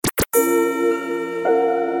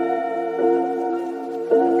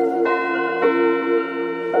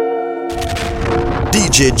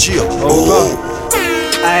DJ Gio. Oh.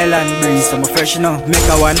 Island breeze, so I'm fresh, you know. Make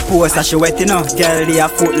a one post and she wet, you know. Girl, they a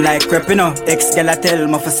foot like crepe, you know. Ex-girl a tell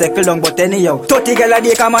me for circle down, but anyhow 30 girl a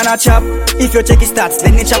day come on a chop. If you check his stats,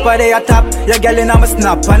 then the chopper they a top. Your girl in a my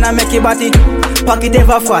snap and I make it body. Pocket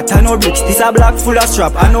ever fat, I no bricks. This a black full of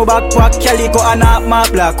strap. I no backpack, calico and a my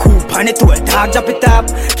black hoop. And it all tag, drop it up.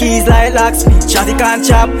 Keys like locksmith, traffic and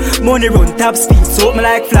chop. Money run top speed, soap me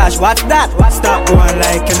like flash. What's that? Stop going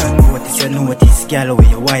like you know notice. You notice, girl, with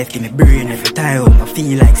your wife give me brain every time. I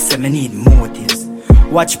feel like some need motives.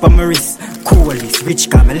 Watch pa my wrist, coolest. Rich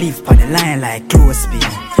come I live pa the line like clothespin.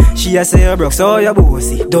 She a say you broke, so you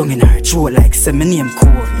bossy. Dung in her throat like some name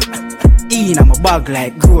Corey. In a my bag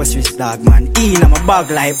like groceries, dog man. In a my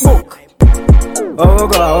bag like book. Oh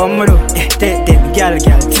God, what me do? Take them girl,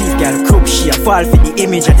 teeth girl, crook. She a fall for the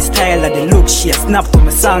image and the style of the look. She a snap to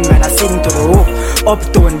my song and I sing to the hook.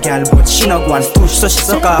 Uptown girl, but she no go and touch. So she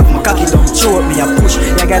suck off my cocky down, choke me a push.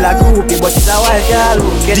 Yeah girl a groupie, but it's a wild girl.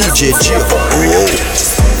 DJ Gio.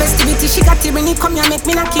 Festivity, she got it when it come here, make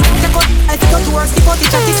me knock it. Take out, I take out to work, skip out the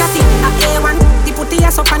chatty. A A1, the putty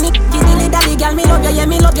ass up on it. Give the lady, girl, me love you, yeah,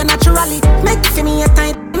 me love you naturally. Make for me a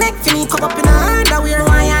time, make for me come up in a underwear,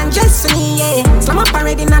 why and just for me, yeah. Slam up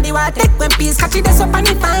already in the water, take when peace, catch it, that's up on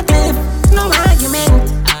the five clip. No argument.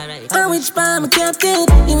 On which palm I kept it.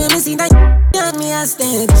 You when me see that got me a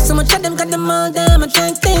stage. So much of them got them all damn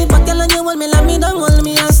attractive. But girl, you hold me like me, don't hold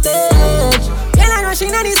me on stage. Girl, I rushing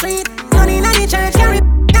on the street, running on the church, carry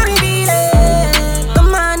feel it.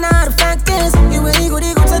 Come on, now the fact is, you really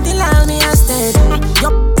good, so they allow me on stage.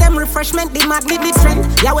 Yup, them refreshment, the magnetic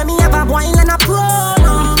strength. Yeah, when me have a boil and a pro,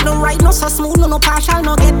 no right, no so smooth, no partial,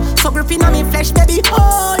 no get so gripping on me flesh, baby,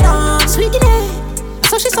 hold on. Sweet it,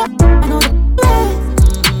 so she so, I know the way.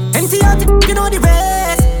 Empty out, you know the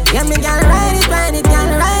rest. Yeah, me girl, ride it, girl,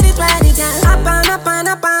 ride it, girl.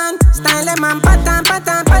 Up on, style them and pattern.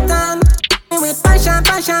 With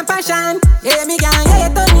passion. Yeah, me girl, yeah,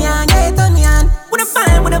 you turn me on. With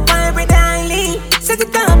a vibe, daily. Set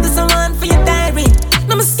it up to someone for your diary.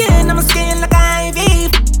 No, my skin like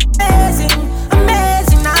ivy.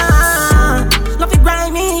 Amazing, nah. Love it,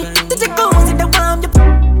 grimy. Did you go see the one you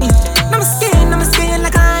no, my skin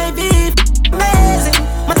like ivy. Amazing,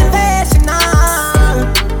 motivation,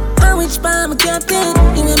 nah. On which palm I kept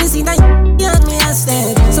it. You made me see that you had me a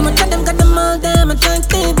step. So much of them got them all damn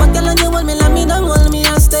attractive. But girl, you hold me like me, don't hold me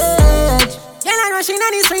on stage. Girl, I rushing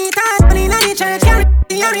on the street, running on the church, carry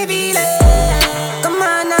you reveal it. Come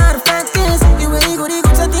on, now the fact is, you really good,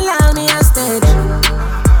 so they allow me on stage.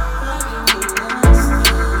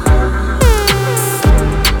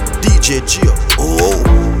 DJ Gio. Oh.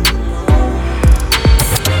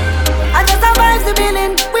 I just survive the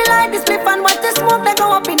building. We like this flip and watch the smoke that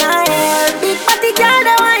go up in our hair. Big party girl,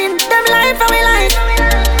 the wine, them life and we life.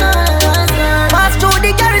 Pass through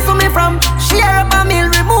the carry so me from share up a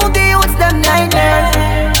meal, remove the youths, them nightmare.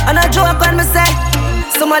 And I joke when me say,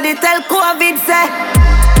 somebody tell COVID say,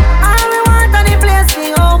 all we want on the place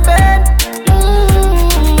we open.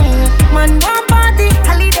 Man, one party,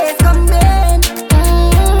 holidays coming.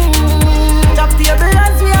 Drop table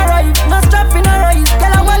as we arrive, no strap in a rise.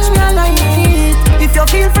 Girl, I watch me alive. If you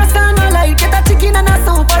feel fresh and alive, get a chicken and a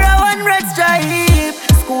soup or a one red stripe.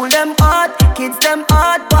 School them hard, kids them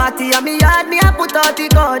hard. Party on me yard, me I put out the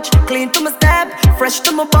coach. Clean to my step, fresh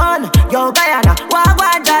to my bun. Yo Guyana,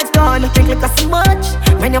 wagwan judge done. Think like so much,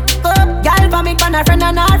 when you pick up. Girl for me, con her friend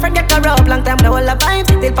and her friend get her up. Long time the whole of vibes,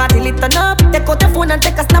 till party lit turn up. Take out the phone and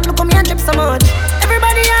take a snap, look at me and trip so much.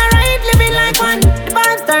 Everybody alright, living like one. The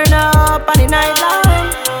vibes turn up on the night long.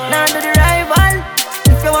 Now do the rival.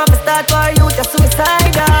 If you want to start for you, just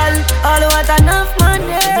suicidal. All want enough money,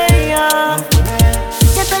 yeah.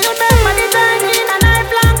 Get a little bit money time in a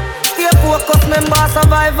lifelong. Stay focused, member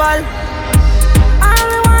survival. All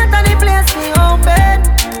we want on the place we open.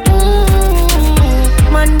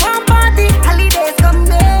 Man, one party, holidays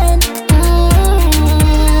coming.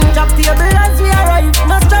 Drop table as we arrive,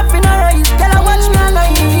 no strap in a rise. Girl, I watch me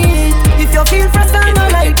alive. If you feel fresh and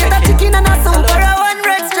alive, get a chicken and a soup or a one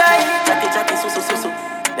red stripe. Chatty, so.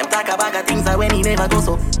 Them talk about the things that when he never go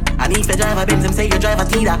so. And if you drive a Benz, them say you drive a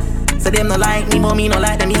Tida. So them no like me, but me no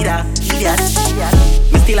like them either. Idiot.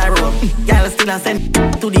 Me still a roam, girl still a send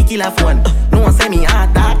to the killer phone. No one say me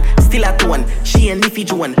hard that, still a tone. She and Niffy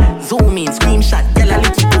Joan, zoom in, screenshot, girl a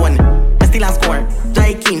little tone. Me still a score,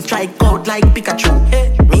 try king, strike out like Pikachu.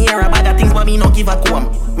 Me hear about the things, but me no give a comb.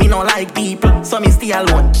 Me no like people, so me stay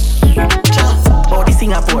alone. Body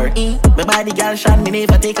Singapore, my body girl shot, me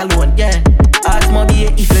never take a loan, yeah. Ask Moby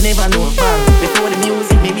if you never know. Before the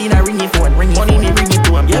music, maybe not ring your phone. Money me bring it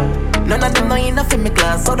to him, yep. None of them know enough in my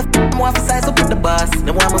class. So the more for size up with the boss.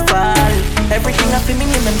 They want me fall. Everything I feel me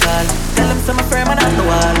wall. Tell them some firm and on the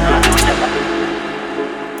wall.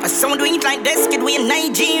 I sound doing it like this, kid, we in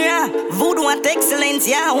Nigeria. Voodoo and excellence,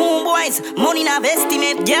 yeah, homeboys. Money not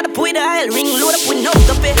estimate, get up with the oil ring, load up with no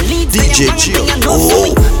copy. DJ Gio.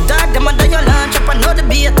 Dog, them a die your lunch, up another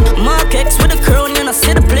beat. Mark X with the crown, you know,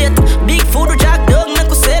 see the plate. Big food, jack dog, make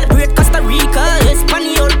us celebrate. Costa Rica,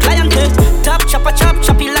 Espanol, clientele. Top chopper,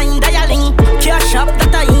 choppy line, dialing. Cash up,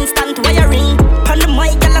 that a instant wiring. Pan the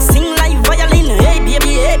mic, y'all sing like violin. Hey,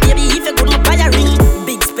 baby, if you couldn't buy a ring.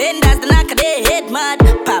 Big spenders, the knock of their head mad.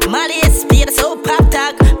 Pop Molly, speed, so pop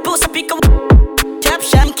tag. Post a pick up,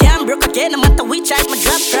 caption, cam broke again. No matter which I my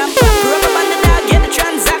drop from. Rubber band the dog, get the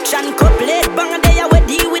transaction. Couplate, bang a day, I will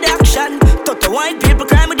deal with action. Toto white people,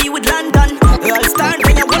 crime, we deal with London. All star,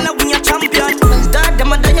 when you wanna win your champion. Dog,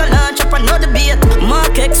 them a die your lunch, up another beat.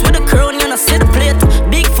 Mark X with the crown, you know, see the plate.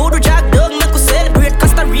 Big food, jack dog, make us celebrate.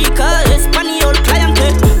 Costa Rica, Espanol,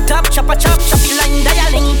 clientele. Top chopper, choppy line,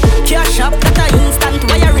 dialing. Cash up, that a instant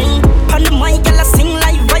wiring. Pan the mic, y'all sing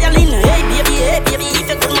like violin. Hey, baby, if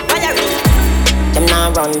you couldn't buy a ring. Them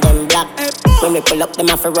now run them black. When we pull up, them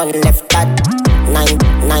have to run left that.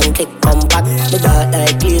 9 click come back. The dark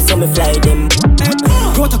like this, so me fly them.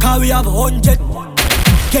 Protocol, we have 100.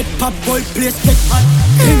 Get pop, boy, place, get hot.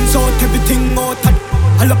 Hands out, everything out hot.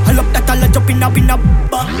 Hull up, that all a jump in a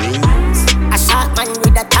bar. A shot man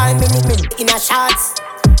with a time in a shots.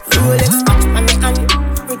 Rolex watch on the hand.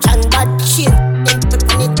 Rich and bad shit. Then put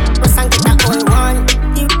on it, press and get a whole one.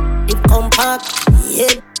 It come back,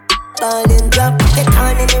 yeah. Ball and drop, get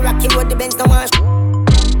on in the rocky road, the Benz no wash.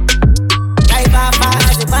 Drive off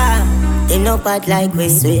as a bar. They no bad like we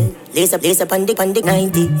sweet. Lace up on the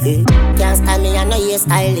 90, yeah. Can't stand me, I know you're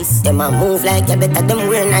stylist. Them a move like you better, them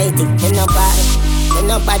wear 90. They no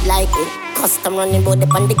bad like we. Custom running bout the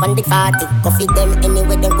pandy 40. Coffee them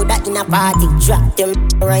anyway, them good in a party. Drop them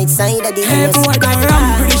right side of the hey, boy, that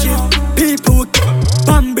ram pretty shit. People,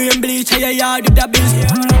 Bambi and bleach, how you yard with the bills.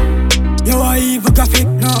 You are evil graphic,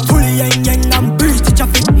 fully yang and breeze the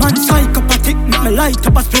traffic. Man psychopathic, make me light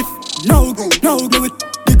up a spliff. No go with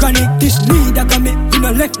the granny. This need a commit, you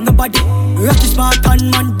no left nobody. Rocky Spartan,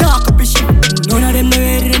 man dark up his shit. None of them no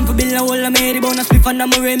ready them for bill. I will a Mary bonus spliff and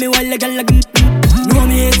I'm a me while the gal again. No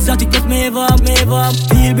me exotic, just me ever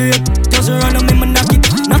feel brave. Just run on me, man knock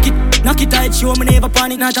it tight. Show me never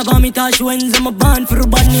panic, not a vomit. I show ends, I'm a band for a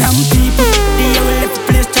bunny. I'm people, they will left the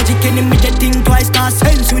place. Tragic, and me the thing twice, cause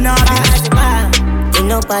sense we not be. They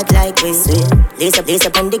no bad like we sweet. Lace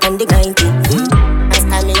up on the 90. Last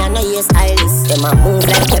time me I know you're stylist. Them a move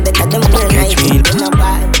like you better, them wear 90.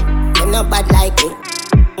 They no bad like we.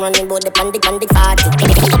 Running bout the pandy 40.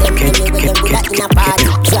 Them anyway, them good in a party.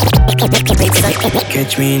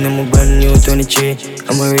 Catch me in a brand new 23.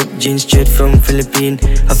 I'm a ripped jeans straight from Philippines.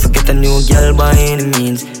 I forget a new girl by any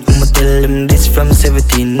means. I'ma tell them this from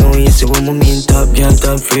 17. No, you see what I mean. Top girl,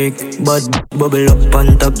 top freak. But bubble up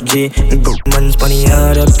on top G. Broke man's funny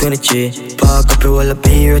hard up 23. Park up your wall up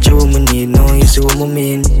here, what you woman need. No, you see what I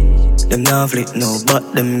mean. Them not flick, no, but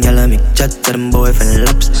them gyal a make chat to them boyfriend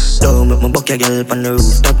laps. Don't make my buck your gyal on the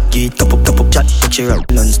rooftop. Get cup up, chat, but you rock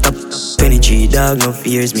non-stop. 23 dog, no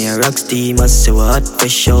fears, me a rock steam. I say what,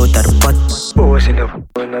 fresh out of the pot. Boys in the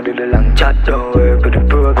phone, I do the long chat. Don't work with the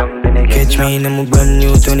program, then I catch me in a brand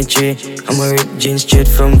new 23. I'm a ripped jeans straight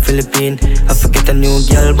from Philippines. I forget a new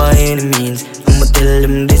girl by any means. I'ma tell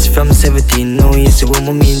them this from 17. No, you see what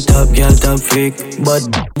I mean. Top girl, top freak. But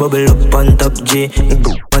bubble up on top G.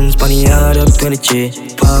 Go man's funny hard up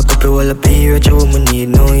 23. Park up your wall up here, what you woman need.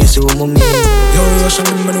 No, you see what I mean. Yo, Russian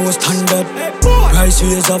women was stand up. Price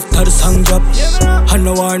ways after the song drop. And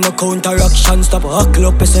no war, no counteraction. Stop, huckle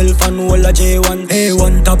up yourself and hold a J1.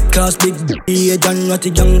 A1 top class, big age and what the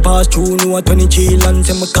young pass through. No a 23 lands,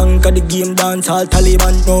 and me conquer the game, dance all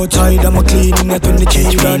Taliban. No child, I'm a clean in a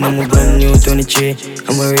 23 run. I'm a brand new 23.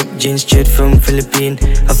 I'm a ripped jeans straight from Philippines.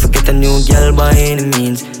 I forget a new girl by any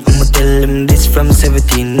means. I'ma tell them this from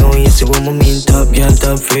 17. No, you see what I mean. Top girl,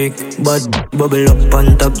 top freak. But bubble up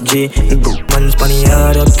on top G. Go man's funny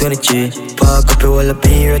hard up 23. Park up your wall up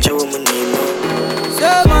here, what you woman need. So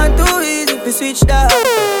man too easy if you switch that.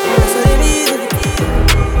 That's what it is.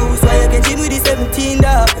 Who's why you can cheat with the 17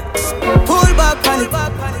 dog. Pull back on it.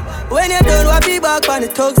 When you're done, what be back on the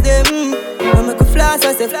thugs them. I make a flash,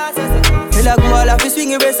 I say. Feel like all of you swing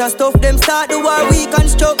your wrist and stuff them. Start the war, we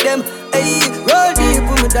construct them. Hey, roll deep,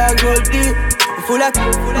 put me dog, roll deep. Full of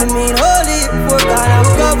I mean holy. 4 corner,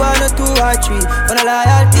 we go 1 or 2 or 3. When I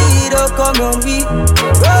loyalty, don't come on me.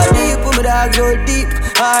 Roll deep, put me dog, roll deep.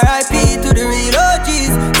 R.I.P. to the real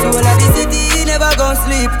OGs. So when I the city, never gon'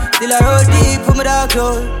 sleep. Still I roll deep, put me dog,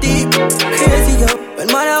 roll deep. Crazy yo, when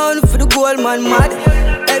man I hunt for the gold, man mad.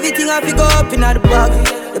 Everything I pick up in the bag.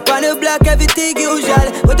 The Step on the block, everything usual.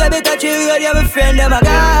 But I better chill, you have a friend, them a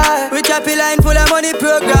guy. We chop a line full of money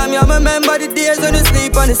program. You remember the days when you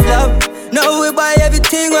sleep on the slab. Now we buy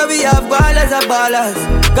everything where we have ballers are ballers.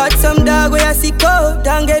 Got some dog where I see cold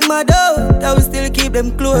and get my dough. That we still keep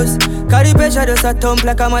them close. Cause the pressure just a thump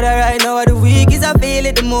like a mother right now. The week is I feel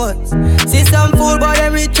it the most. See some fool but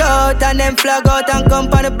them reach out and them flag out and come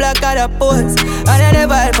on the block at a post. And I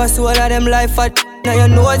never help a soul of them life at. Now you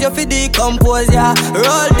know you fi decompose, yeah.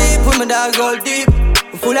 Roll deep with my dogs, roll deep.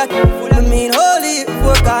 Full of mean holy.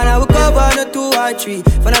 Work on and we cover no 2 or 3.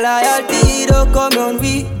 For the loyalty don't come on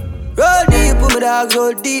we. Roll deep with my dogs,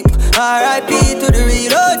 roll deep. R.I.P. to the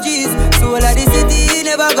real OGs. Soul of the city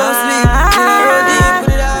never gon' sleep. Roll deep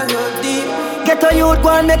with the dogs, roll deep. Get a youth,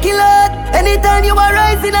 go and make it loud. Anytime you are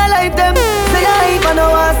rising, I like them. Say I even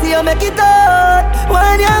know I see you make it out.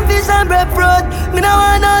 One young fish and breadfruit. Me now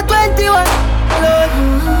want no 21.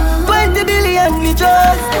 20 billion me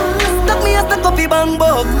just. Stuck me a stuck up bang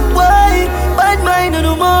bug. Why? Bad mind on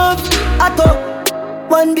the move. I talk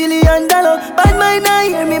 $1 billion. Bad mind I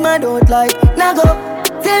hear me man don't like. Now go.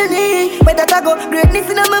 Tell me where that I go. Greatness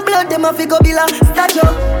in my blood, them a figure be like statue.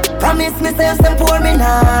 Promise me say some poor me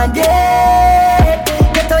nah dead.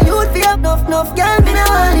 Get a youth fi have enough girl me nah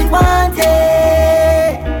want it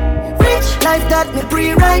wanted. Rich life that me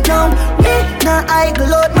free right now. Me nah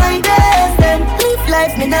idle out my days. Then live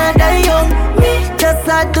life me nah die young. Me just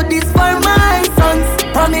had to this for my sons.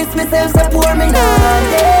 Promise me say some poor me nah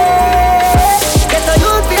dead. Get a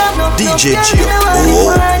youth fi have enough DJ girl Gio. me nah want it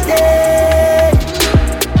wanted.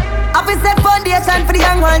 I set foundation for the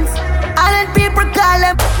young ones. All the people call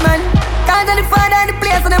them man. Cause of the father and the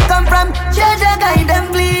place where them come from. Judge guide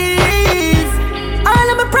them please. All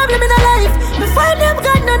of my problem in their life, me find them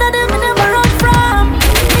God, none of them me never run from.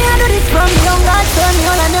 Me I do this from the young God, turn me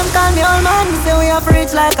all and them call me old man. Me say we have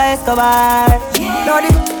rich like a Escobar. Now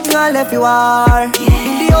this all left you are.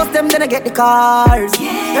 In the house them then I get the cars.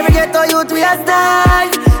 Never get to youth we a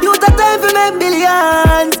stars. Youth a time for make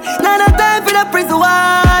billions. Now no time for the prison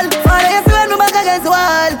wall. Father you see when me back against the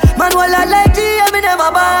wall. Man will not like G and me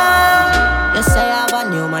never ball. You say I have a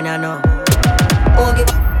new man, I know. Oh, give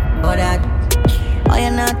a about that. Oh,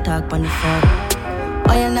 you not talk on the phone.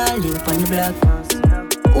 Oh, you not live on the block.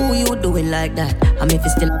 Who you doing like that? I mean, if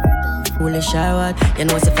you still foolish or what? You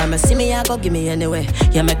know, if I'ma see me, I go give me anyway.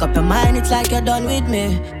 You make up your mind, it's like you're done with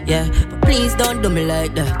me. Yeah, but please don't do me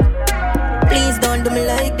like that. Please don't do me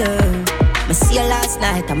like that. I see you last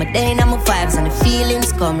night, I'm a day and I'm a vibes and the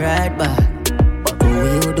feelings come right back.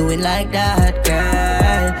 Who you doing like that,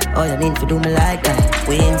 girl? Oh, you need to do me like that.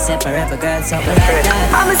 We ain't separate, but girl, something like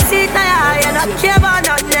that. I'ma sit there and I care about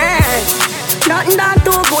nothing. Nothing done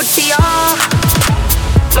too good for you.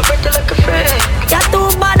 My pretty like a friend. You're too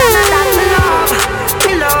bad and I that me love.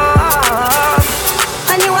 Me love.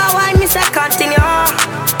 And you are why me say continue.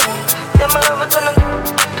 Yeah, my love is gonna.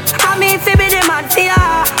 I mean fi be the man for you.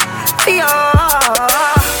 For you.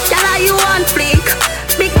 Tell her you want fleek.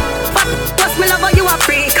 Big fat what's me love how you a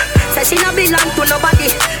freak. Say she no belong to nobody.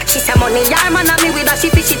 She say money yar man and me with her she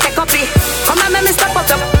fish she take up it. Come and make me step up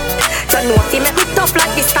your. You know if you make me tough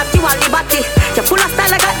like this statue of liberty. You full of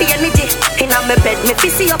style like the energy. Inna me bed me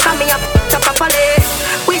fi see you come me up properly.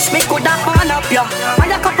 Wish me coulda on up ya.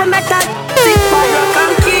 When a couple metal, big for rock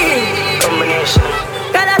and key. Combination.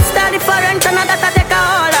 Girl that style different and that take a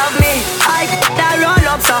hold of me. I get that roll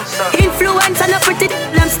up so. Influence and a pretty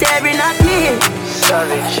them staring at me.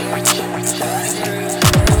 Savage.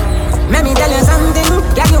 Let me tell you something,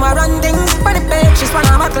 yeah you are run things. For the page, she's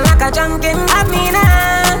wanna walk like a junkin'. I mean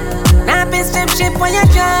now be step ship when you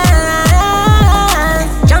try.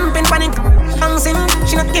 Jumping for the bouncing.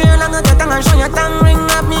 She not care long as your tongue and show your tongue ring.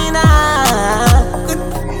 I mean good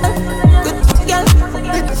girl.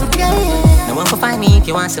 No one can find me if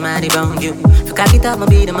you want somebody around you. If you cock it up, I'll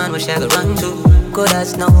be the man where she go run to. Good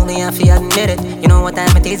as know me, I feel admit it. You know what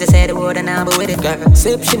time it is, I say the word and I'll be with it, girl.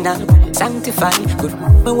 Exceptional, sanctified. Good,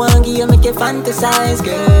 me want give you, make you fantasize,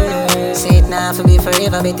 girl. Say it now for me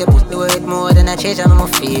forever, make you put the word more than I change, I'm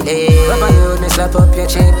gonna feel it. Rub my hood, me slap up your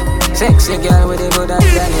chin. Sexy girl with a good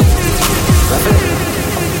identity.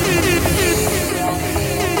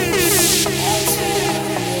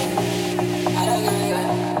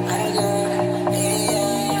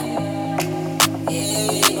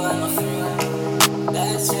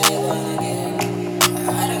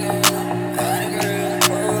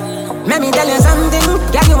 Let me tell you something,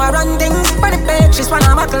 yeah you are run things. For the page, she's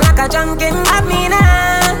wanna walk like a junkin'. I mean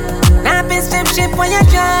now be step ship when you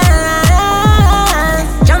try.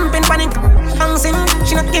 Jumping for the bouncing.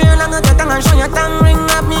 She not care long as your tongue and show your tongue ring.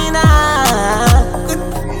 I mean good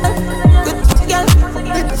girl.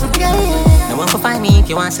 No one can find me if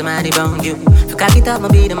you want somebody round you. If you cock it up, I'll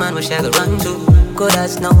be the man where she go run to. Good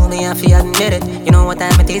as know me, I feel admit it. You know what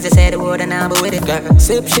time it is, I say the word and I'll be with it, girl.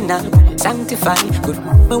 Exceptional, sanctified. Good,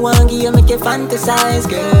 me want give you, make you fantasize,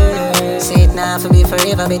 girl. Say it now for me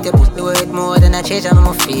forever, bet you put the word more than I change, I'm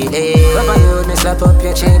feel it. Rub on you, me slap up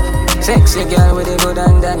your cheek. Sexy girl with a good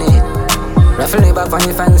underneath. Ruffle me back on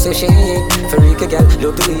your fancy shake. Freaky girl,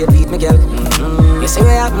 look the way you beat me, girl. You see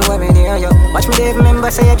what happen when me near you. Watch me Dave,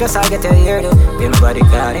 remember say you just all get to hear you. Feel nobody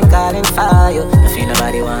calling for you. I feel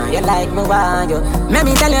nobody want you like me want you. Let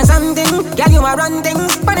me tell you something, girl, you are run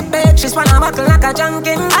things. But the page, she's wanna buckle like a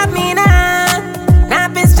junkie. Have me now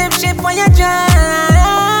be strip ship when you drive.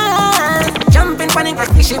 Jumping panic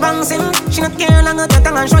like she bouncing. She not care long at your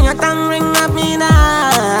tongue and show your tongue ring. Have me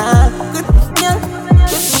now. Good, yeah.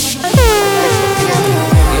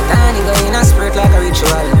 Your tiny go in a spirit like a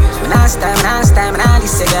ritual. Last time, and all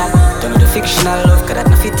this girl. Don't know the fictional love, cause that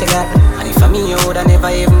no fit girl. And if I'm me, you would never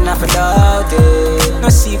even have a doubt it. No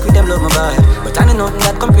secret, them love my bad. But I know nothing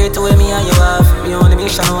that compared to where me and you have. Me on the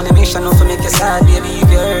mission, no for make you sad. Baby, if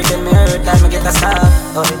you hurt, then me hurt, time me get a stop.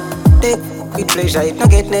 Oh, take with pleasure, it no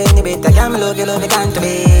get no any better. Yeah, me love you can't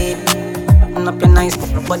wait. Up your nice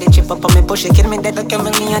body chip up on me, push it, kill me dead, can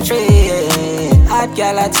make me a trade. Hot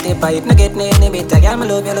girl, I'd stay by it, no get no any better. Yeah, me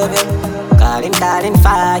love you. Calling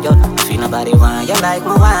fire. Feel nobody want you like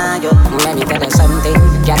me want you. Let me tell you something,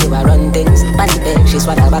 girl, you a run things. Body bag, she's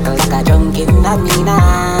what I buckle like a junkie. Not me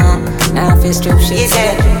now feel strip, she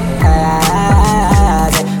said.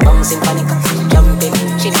 Bouncing panic, jumping,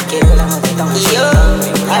 she didn't kill, I'm a bit on shit.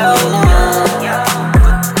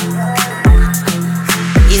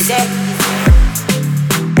 Is it?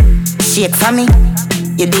 Shake for me.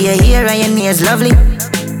 You do your hair and your nails lovely.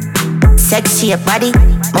 Sexy your body,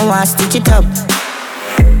 I want to stitch it up.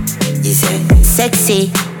 You say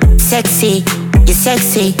sexy, you're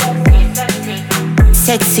sexy.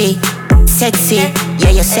 Sexy,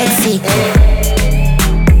 yeah, you're sexy.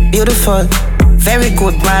 Beautiful, very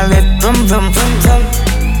good, my rep, vroom, vroom, vroom, vroom.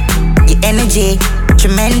 Your energy,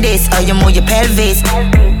 tremendous, how you move your pelvis.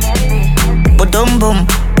 Boom, boom,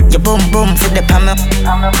 your boom, boom, for the palm.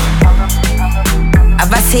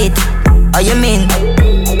 Have a seat, how you mean?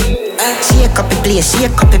 Shake up the place,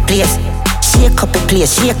 shake up the place. Shake up the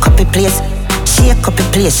place, shake up the place. Shake up the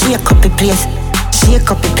place, shake up the place. Shake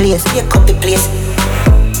up the place, shake up the place.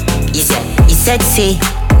 You're sexy,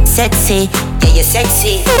 yeah, you're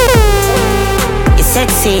sexy. You're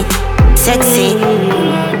sexy.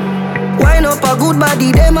 Wine up a good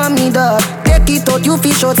body, them and me dog. Take it out, you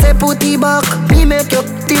fish out, say put it back. Me make you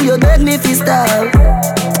till you dead, me fi starve.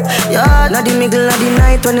 Yeah, not the middle of the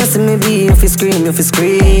night when you see me be, you fi scream.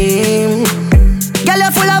 Girl,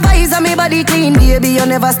 you full of eyes and me body clean, baby, you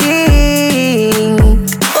never stink.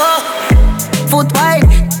 Oh, foot wide,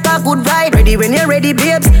 talk good ride. Ready when you're ready,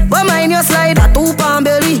 babes. But mind your slide, a 2-pound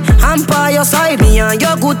belly, hand by your side. Me and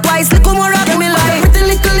you good twice, little more rock me like. Pretty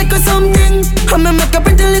little something, I'ma make a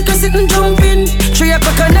pretty little sit and jump in. 3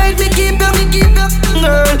 o'clock at night, me keep you.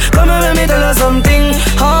 Girl, come and let me tell you something.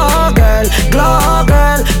 Oh, girl, glow, oh, girl,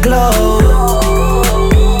 glow.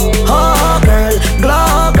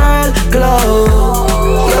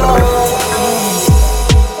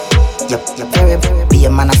 You're very, be a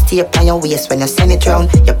man, I stay up on your waist when you send it round.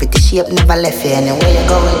 Your pretty shape never left you anywhere you're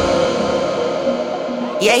going.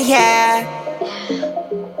 Yeah.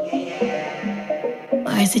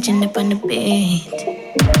 Oxygen up on the beat.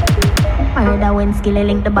 I heard that when Skilly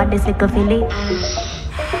link the body's like a Philly.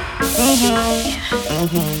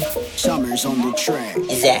 Summers on the track.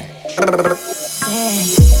 Is that?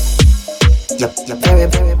 You're very,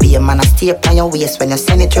 be a man, I stay up on your waist when you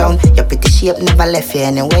send it round. Your pretty shape never left you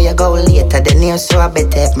anywhere you go. Later than here, so I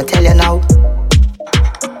better if me tell you now.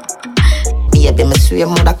 Baby, me swear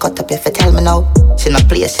mother cut up if you tell me now. She no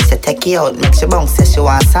play, she say take you out, makes you bounce, say she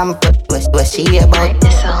want sample. What she hear about?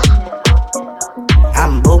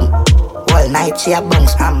 I'm boom, all night she a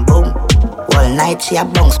bounce. I'm boom, all night she a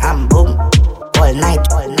bounce. I'm boom, all night.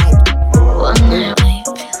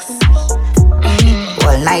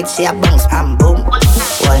 All night she a bounce, I'm boom.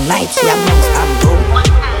 All night she a bounce, I'm boom.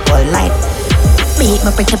 All night. Beat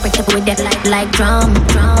my pretty with that like drum.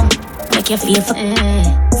 Make you feel for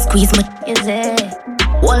squeeze my easy.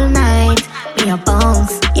 All night we a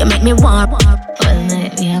bounce. You make me warm. All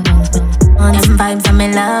night we a bounce. On them vibes I'm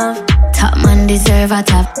in love. Top man deserve a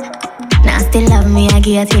top. Nasty love me, I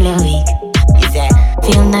give you till a week.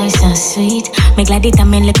 Feel nice and sweet. Make like it,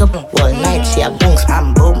 I'm in like a boom. All night she a bounce,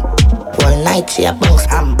 I'm boom. All night she a bounce,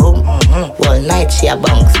 I'm boom. All night she a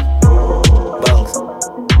bounce.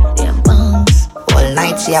 Yeah, bounce. All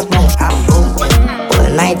night she a bounce, I'm boom. All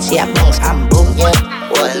night she a bounce, I'm boom. Yeah,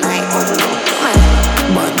 all night.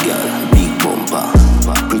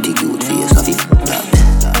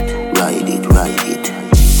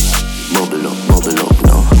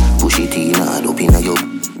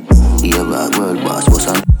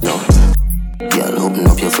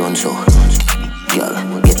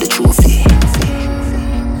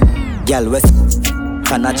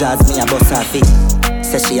 jazz, me a bust her feet.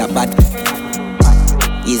 Say she a bad.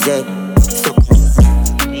 Easy. So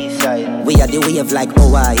we are the wave like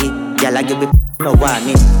Hawaii. Girl, I give me no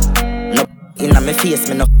warning. No inna me face,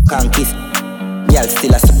 me no can't kiss. Girl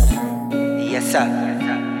still a yes sir.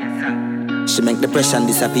 She make depression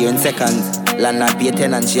disappear in seconds. Landlord pay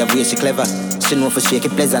tenant, she have way she clever. She know for shake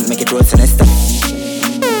it pleasant, make it roll sinister.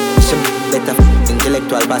 She better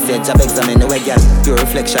intellectual passage, job examine the way girl. Pure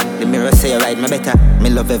reflection, the mirror say right me better. Me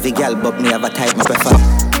love every girl, but me have a type me prefer.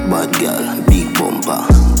 Bad girl, big bumper,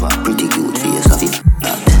 pretty cute face of it.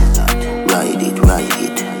 Ride it,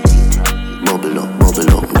 bubble up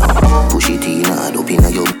now. Push it in hard up in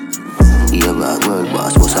your. Here bad world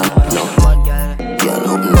boss, what's up now? Girl,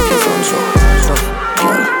 open up your front so.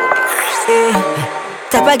 Girl.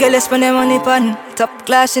 Type of girl, spend their money pan. Top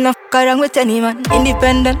class, she no fuck around with any man.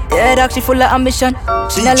 Independent, yeah, dog, she full of ambition.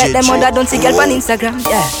 She not like them other, don't see girl on Instagram.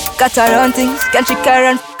 Yeah, got her own things, can she carry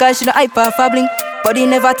and cause she no hyper fabbling. Body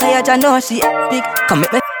never tired, I know she big. Come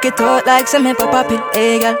make me it out like some pepper popping.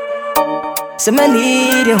 Hey girl, so me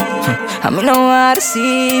need you. I me know how to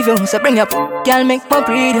deceive you. So bring up, girl, make my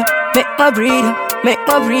breed you. Make my breed you. Make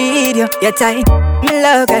my breed you. You're tight. Me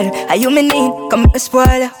love girl, are you me need? Come make me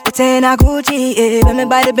spoil you. Put in a Gucci, yeah. When me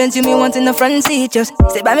buy the Benz, you me want in the front seat. Just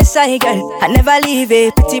stay by my side, girl. I never leave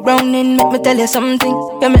it. Pretty browning, make me tell you something.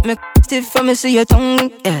 You make me stiff for me, see your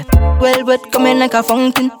tongue, yeah. Well, but coming like a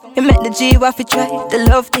fountain. You make the G-Waff try the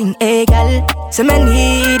love thing, hey girl. So me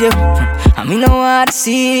need you. I me know how to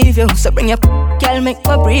deceive you. So bring your girl, make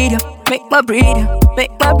my breed you. Make my breed you.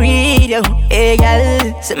 Make my breed you. Hey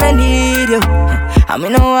girl, so me need you. I me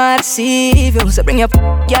know how to deceive you. So bring your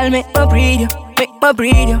girl, make my breed you. Make my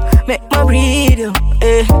breed you. Make my breed you.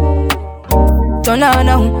 Hey. Turn on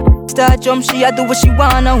now. Start jump, she a do what she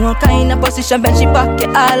wanna. What kind of position, bend she back it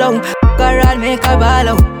all out. Girl, I'll make her ball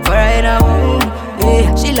out. For right now,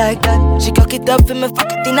 yeah, she like that. She cock it up for me,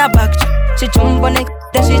 fuck it in her back. She jump on it,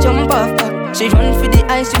 then she jump off back. She run for the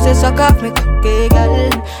ice, you say suck off me. Okay, girl,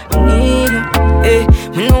 I need you. Hey,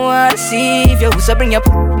 me know how to deceive you. So bring your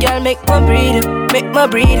girl, make my breed you. Make my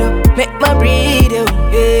breed you. Make my breed you.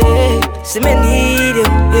 Yeah, so me need you.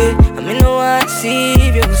 Yeah, I me know how to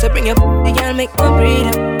deceive you. So bring your girl, make my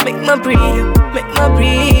breed you. Make my breed you. Make my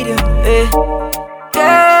breed you. Yeah,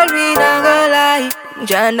 girl, we not gonna lie.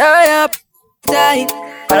 Tryna know you're tight.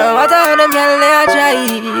 I don't matter how them girl they a try.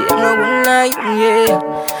 I'm not gonna lie, yeah.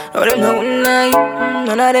 No, them not gonna lie.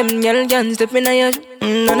 None of them girl can step in your shoe.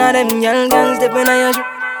 None of them girl can step in your shoe.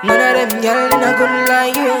 None of them girl they not gonna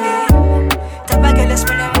lie, yeah. Type of girl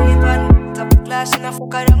spend her money pan. Top class, she not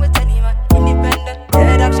fuck around with any man. Independent,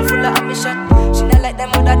 yeah, dog, she full of ambition. She not like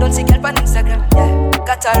them other, don't see girl on Instagram, yeah.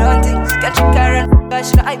 Got her own things, can she carry and cause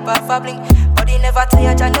she not hyper fabbling. Body never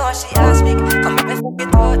tired, I know she ass big. Come make me fuck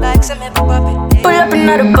it out like some heavy popping. Pull up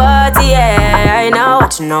another party, yeah. I ain't not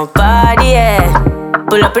watching nobody, yeah.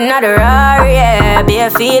 Pull up another Rari, yeah. Bare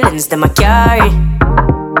feelings that I carry.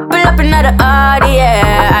 Pull up another Audi,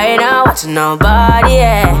 yeah. I ain't not watching nobody,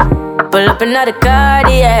 yeah. Pull up another car,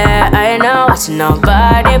 yeah. I ain't not watching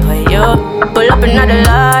nobody but you. Pull up another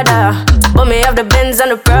Lada. But me have the Benz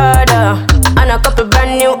and the Prada. And a couple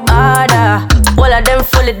brand new order. All of them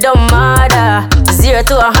fully don't matter. 0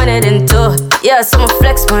 to 102. Yeah, so I'ma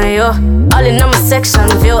flex on you. All in on my section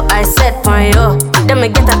view, I set on you. Then me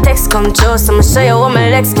get a text come true, so I'ma show you what my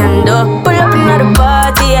legs can do. Pull up another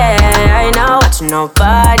party, yeah. I ain't not watching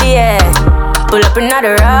nobody, yeah. Pull up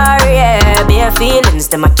another Rari, yeah. Bare feelings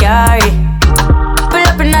that I carry. Pull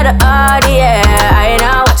up another Audi, yeah. I ain't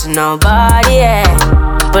not watching nobody, yeah.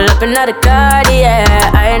 Pull up another car,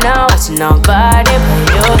 yeah. I ain't not watching nobody but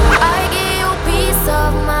you. I give you peace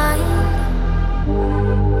of mind.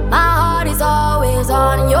 My heart is always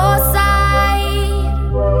on your side.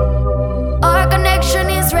 Our connection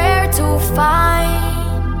is rare to find.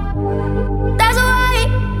 That's why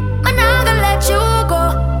I'm not gonna let you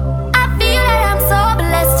go. I feel that I'm so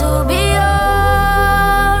blessed to be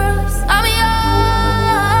yours. I'm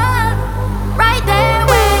yours, right there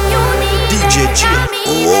when you need DJ it. G. I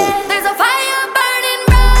mean it. There's a fire burning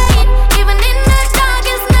bright, even in the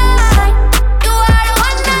darkest night. You are the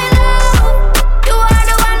one I love. You are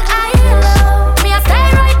the one I love. Me, I stay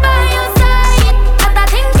right by your side.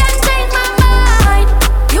 Nothing can change my mind.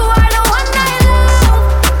 You are the one I love.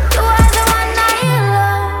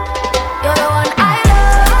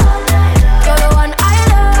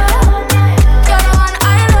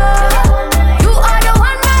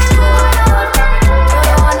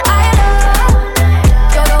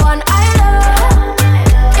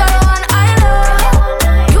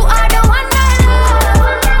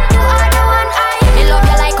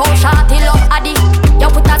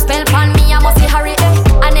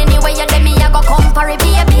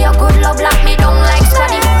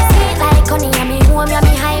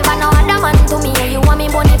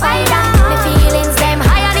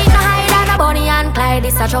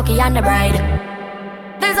 and the bride.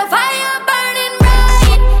 There's a fire burning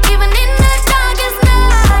bright, even in the darkest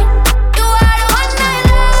night. You are the one I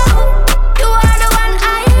love, you are the one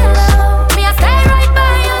I love. Me I stay right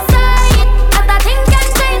by your side, and nothing can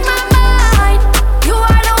change my mind. You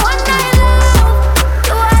are the one I love,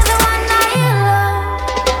 you are the one I love.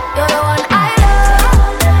 You're the one I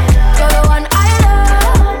love, you're the one I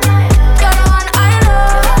love, you're the one I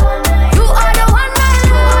love. You are the one I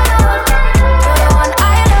love, you're the one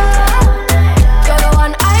I love, you're the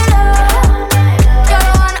one I love, you're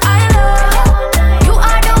the one I love. You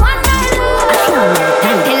are the one I love.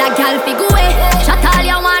 Tell a girl fi go away. Shut all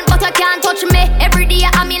you want, but you can't touch me. Every day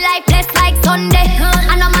I'm me life blessed like Sunday.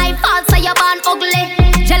 And not my fault, so you born ugly.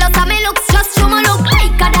 Jealous of me looks, just you me look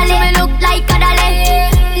like a dolly. Me look like a dolly.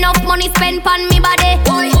 Enough money spent on me body.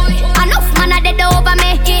 Enough man a dead over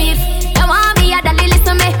me. If you want me a dolly,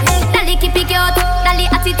 listen me. Dolly keep it cute, dolly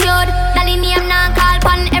attitude, dolly name now call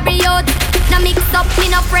pon every youth. Now mix up, me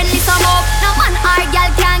no friendly some up. No man or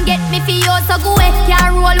girl can get me for you, so go away.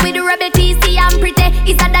 Can't roll with the rebel TC and pretty.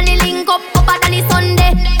 It's a dolly link up a dolly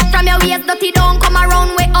Sunday. From your waist dirty don't come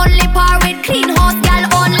around with only par with clean house girl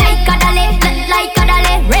on like a dolly, like a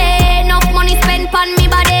dolly. Rain, enough money spent on me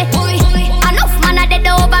body. Enough man a dead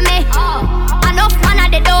over me. Enough man a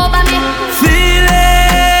dead over me. Feel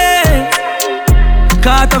it.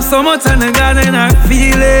 Caught up so much and I got in her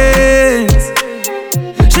feelings.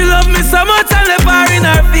 She love me so much and left her in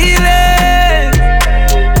her feelings.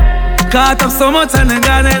 Caught up so much and I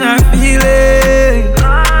got in her feelings.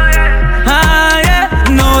 Ah yeah,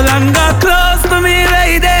 no longer close to me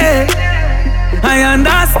lady. I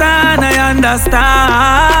understand, I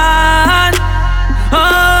understand.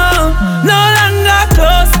 Oh, no longer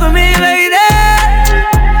close to me lady.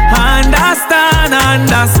 Understand,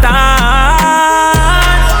 understand.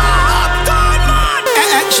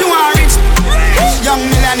 She want rich, young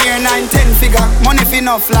millionaire, 9-10 figure, money fi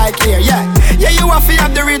enough like here, yeah. Yeah, you have to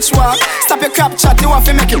have the rich walk. Stop your crap chat, you have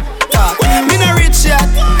to make it talk. Me no rich yet,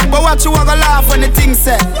 but what you wanna laugh when the thing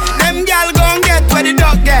set. Them gal gon' get where the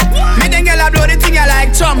dog get. Me them gal a blow the thing I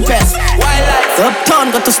like trumpets. Uptown,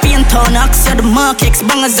 got to Spain town, axe the Mark X,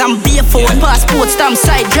 bangers and B4. Passport, stamp,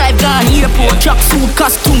 side drive, gone airport. Truck suit,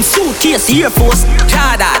 costume, suitcase, Air Force.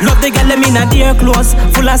 Jada, love the girl them in a dear clothes.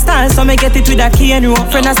 Full of style, so me get it with a key and rope.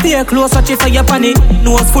 Friend a stay close, watch it for your panic.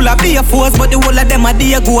 Nose full of beer force, but the whole of them a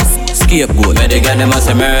dear ghost. Scapegoat, make the girl them a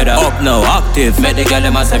say murder. Up now, active, make the girl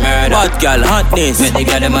them a say murder. Hot girl, hotness, make the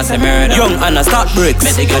girl them a say murder. Young and a start bricks,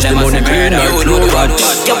 make the girl them a say murder.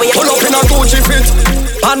 Pull up in a Gucci fit,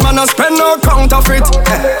 and man a spend no counterfeit.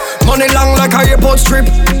 Money long like a airport strip.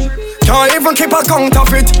 Can't even keep a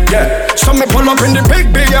counterfeit, yeah. So me pull up in the big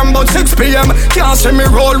BM about 6 p.m. Can't see me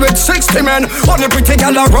roll with 60 men. Only pretty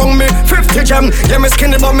gal around me, 50 gem. Yeah, me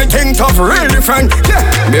skinny but me think tough, really friend, yeah.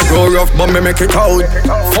 Me grow rough but me make it out.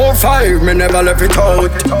 4-5, me never left it out.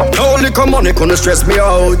 No liquor money couldn't stress me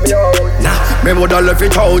out. Nah, me woulda left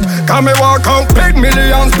it out. Cause me walk out big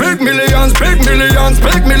millions, big millions, big millions,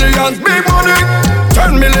 big millions, big money.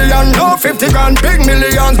 10 million, no 50 grand, big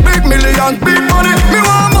millions, big money. Me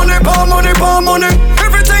want money, power money, power money.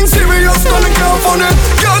 Everything serious, nothing can't funny.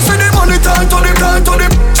 Can't see the money, time to the, time to the.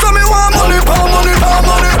 So me want money, power money, power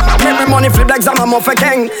money. Make me money flip like Zama Muffin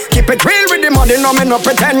King. Keep it real with the money, no me no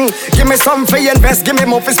pretend. Give me some for invest, give me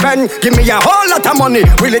more for spend. Give me a whole lot of money,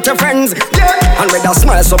 we little friends, yeah. And with a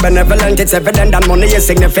smile so benevolent, it's evident that money is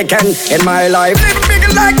significant in my life. Live big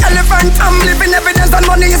like elephant, I'm living evidence that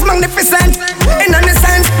money is magnificent. In any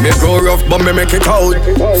sense, me grow rough but me make it out.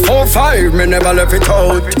 4-5, me never left it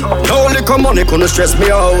out. No liquor money couldn't stress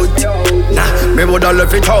me out. Nah, me woulda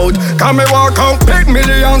left it out. Cause me walk out big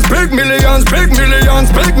millions, big millions, big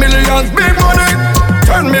millions, big millions, big money.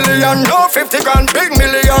 10 million, no 50 grand, big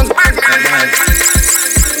millions, big millions.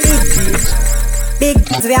 Big,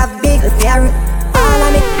 we have big, we are all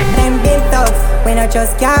of me, them big thugs. We not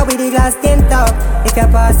just car with the glass tint up. If you're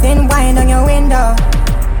passing wine on your window,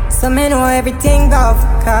 so me know everything off.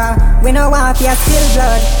 Car, we know want your still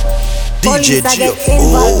blood. Police I get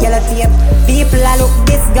involved, yellow tape. People I look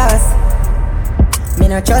disgust. Me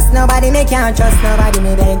no trust nobody, me can't trust nobody.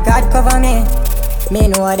 Me beg God cover me. Me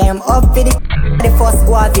know them up for the first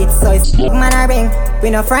go of it. So it's man a ring. We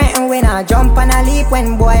no frightened, we no jump and a leap.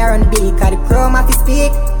 When boy run big, cause the chrome have to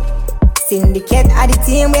speak. Syndicate are the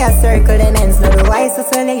team, we a circle the ends. Now the wise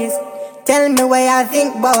hustlers. Tell me what I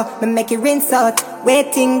think about, me make it rinse out.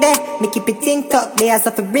 Waiting there, me keep it think up. They have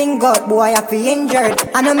to bring out, boy I feel injured.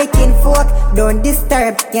 I know me kinfolk, don't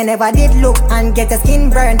disturb. You never did look and get your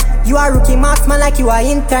skin burned. You are rookie marksman like you are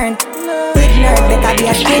intern. Big nerd, better be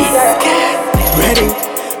a skin.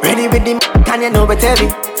 Ready with the can you know it's heavy.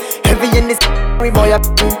 Heavy in this boy up.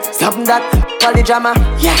 Something that all the drama.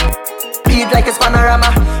 Yeah. Beat like a panorama.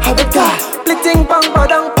 How it go? Splitting pong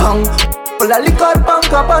podong pong. Full of liquor pong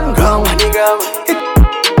up on ground. It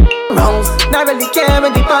wrongs. Not really care where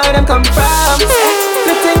the boy them come from.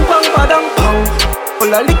 Splitting pong podong pong.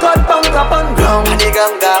 Full of liquor pong up on ground.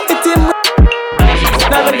 It him.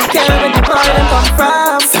 Not really care where the boy them come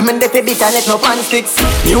from. Some in the beat and let no pan sticks.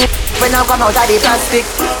 New when I come out of the plastic.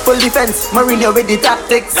 Full defense, Mourinho with the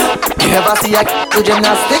tactics. You never see a do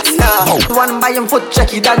gymnastics. One by him foot, check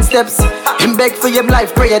he dance steps. Him beg for him life,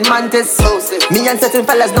 praying mantis. Me and certain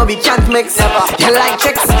fellas know we can't mix. You like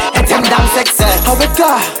chicks, and them damn sex. How it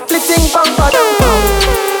go? Splitting pong podong pong.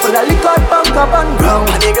 Full of liquor pong up on ground.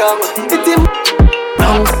 It him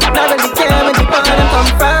wrong. Not really care where the boy them come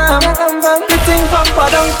from. Splitting pong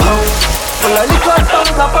podong pong. Full of liquor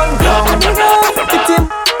pong up on ground. It him.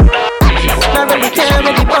 Not really care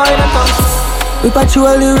where the boy them come from. We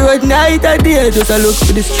patrol the road night and day. Just a look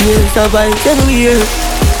for the streets, survive everywhere.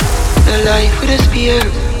 The life with a spear.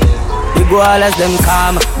 We go all as them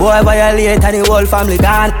calm. Boy violate and the whole family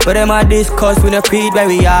gone. But them a discuss, we no creed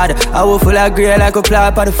very hard. I will full of grey like a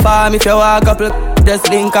plant on the farm. If you walk up, just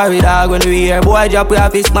link a with dog. When we hear boy drop, we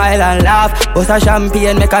have to smile and laugh. Bust a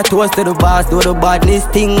champagne, make a toast to the boss. Do the badness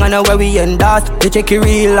thing, I know where we endorse. You check your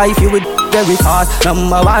real life, you would very fast.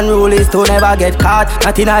 Number one rule is to never get caught.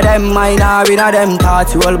 Not in a them mind or in a them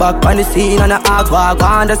thoughts. Roll back on the scene and a act walk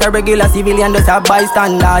on. Just a regular civilian, just a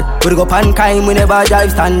bystander. We go pan crime, we never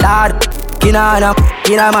drive standard. In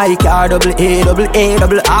my car, double A,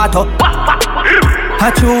 auto.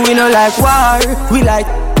 A true, we no like war.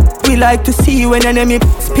 We like to see when enemy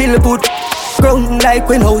spill put ground like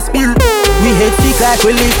when house spill. We hate sick like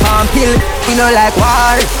we live on pill. We no like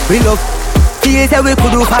war. We love see say we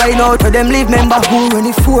could find out to them live member who run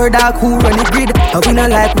it for dark, who run it grid. But we no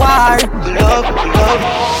like war. Love.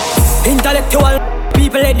 Intellectual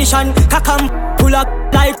people edition. Kakam pull up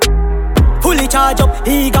like fully charge up.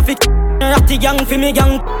 He got fit. Ratty gang for me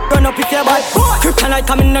gang. Run up if you're bad. Kryptonite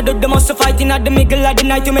coming out of the muscle fighting at the middle of the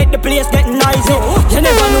night to make the place get noisy. You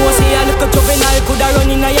never know, see a little juvenile coulda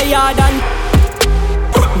run in your yard and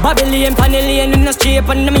Babylon, Panellian in the street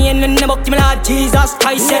and the main and the buck to my Lord Jesus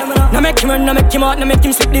Christ. Now make him run, now make him out, now make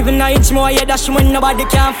him slip living an inch more. Yeah, dash when nobody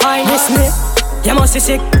can find this me. You must be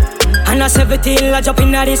sick. And a 17 I jump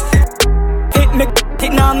in at this. Hit me,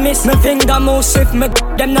 it not miss. Me finger move swift, me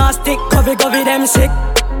them not stick. Cover them sick.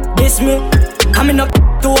 This me, coming up,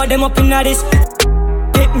 two of them up in this.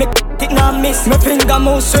 Hit me, it not miss. My finger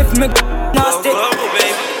move swift, me nasty.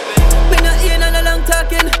 We not here and a long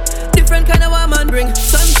talking. Different kind of woman bring.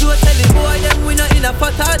 Some to tell the boy them we not in a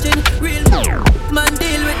potaging. Real man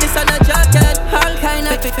deal with this and a jacket. All kind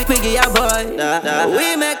of piggy a boy.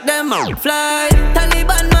 We make them fly.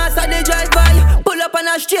 Taliban master they drive by. Pull up on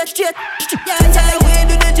a straight. Yeah, we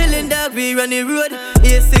do the chillin' dog. We run the road.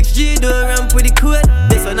 A6G do ramp with the code.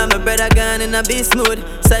 This one I'm a brother gone in a beast mode.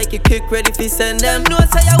 Psychic kick ready fi send them. No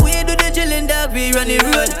say we do the chillin' dog. We run the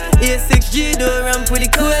road. A6G do ramp with the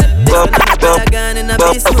code. This one I'm a brother gone in a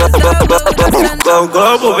beast mode. Go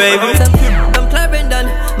global, baby. I'm Clarendon.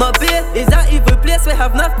 My beer is a evil place. We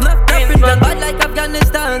have enough freedom. Bad like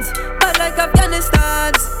Afghanistan's. Bad like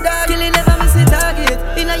Afghanistan's. Dog killing never miss a target.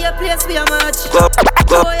 In a your place we a match.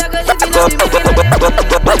 Boy I go live in a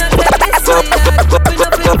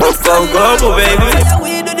Go global, baby.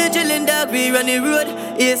 We do the chillin' dog. We run the road.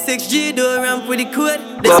 A6G do ramp with the code.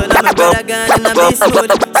 This one I'm a brother gone in a beast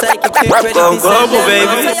mode. Psychic kick ready to send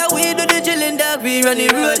them. We do the chillin' dog. We run the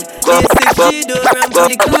road. A6G do ramp with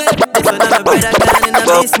the code. This one I'm a brother gone in a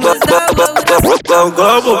beast mode. Go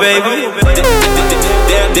global, baby.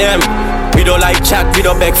 Damn. We don't like chat, we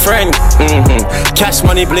don't beg friend. Cash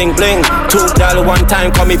money bling bling. $2 one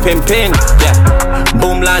time, call me pin. Yeah.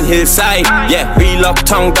 Boomland hillside. Yeah. Relock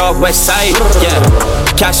tongue dog west side. Yeah.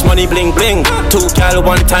 Cash money bling bling. $2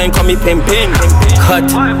 one time, call me pin.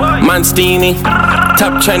 Cut. Man steamy.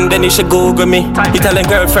 Top trend, then you should Google me. He telling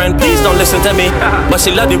girlfriend, please don't listen to me. But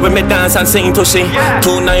she love it when me dance and sing to she.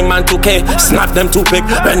 2-9 man 2K. Snap them too quick.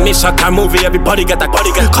 When me shot a movie, everybody get a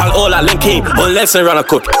body. Call all a linking. Unless they run a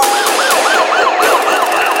cook.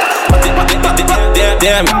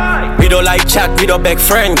 Damn, we don't like chat, we don't beg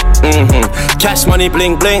friend. Cash money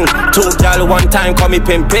bling bling. $2 one time, call me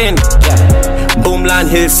pin. Yeah. Boomland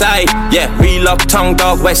hillside. Yeah, relock tongue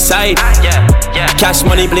dog west side. Yeah. Cash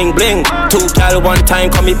money bling bling. $2 one time,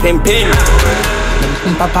 call me pin.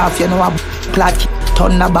 Papa, if you know a plat,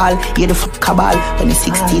 turn the ball, you the fuck a ball. When you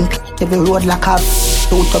 16, every road like a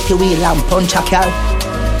shoot up your wheel and punch a car.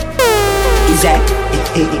 Is that?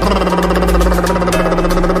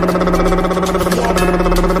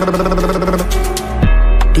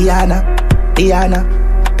 The piano, piano,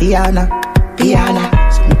 piano, piano.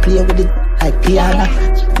 So me play with it like piano.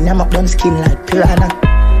 Name up them skin like piranha.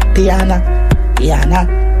 Piano, piano,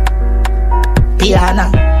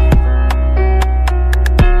 piano.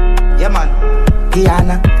 Yeah man,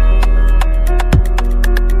 piano.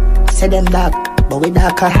 Say them dark, but we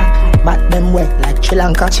darker. But them wet like Sri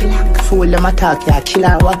Lanka. Fool them attack, yeah,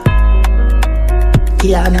 killer what?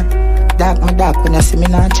 Piano. Dark my dark when you see me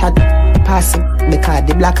not chat. Pass it because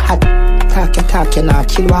the black hat. Talk you now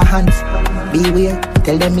kill one hands. Beware,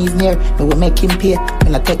 tell them he's near. Me will make him pay.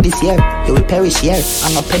 When I take this year, you will perish here.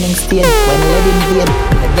 I'm a penning stain. When let invade,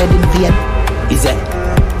 when the dead invade. Is it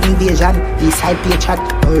invasion? East side pay chat.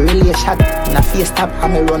 No really a shot. In a face tap,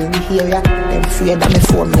 I'm a run the area. Them afraid that me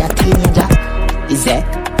phone me a teenager. Is it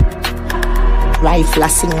rifle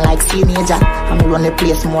sing like teenager? I'm run the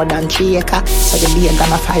place more than 3 acres. So the beer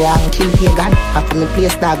gonna fire and kill pagan. After me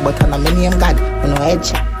place dog, but I'm a name God. You know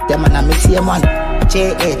edge, them and I'm a same man.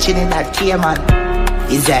 J.A. Trinidad K man.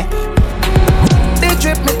 Is that big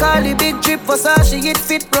trip, me call it big trip. Versace it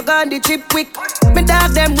fit, plug on the chip quick. Me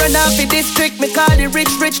dog them run off the district. Me call it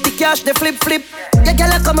rich, the cash, the flip. Yeah,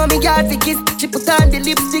 girl, come on me yard fi kiss. She put on the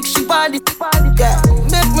lipstick, she body. Yeah,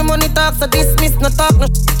 make me money talk, so dismiss, no talk, no.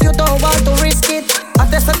 You don't want to risk it. I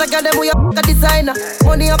test that I got them, we a designer.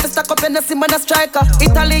 Money up, stack up, and the sim and a striker.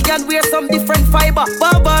 Italian wear some different fiber.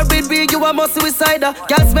 Barbar, big, you a more suicider.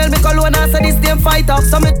 Girl smell me cologne, and say this damn fighter.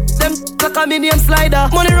 Some them like a name slider.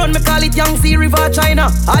 Money run, me call it Young Sea River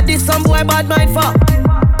China. I did some boy bad mind for.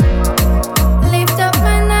 Lift up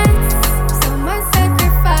my nights, so much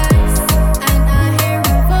sacrifice, and I hear a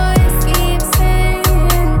voice keep saying,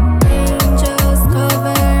 angels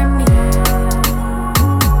cover me,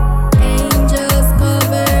 angels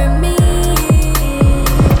cover me.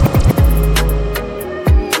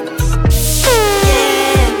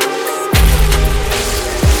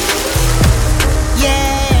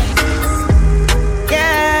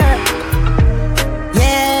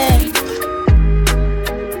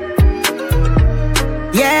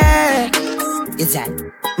 is that?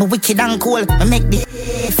 Me wicked and cool, I make the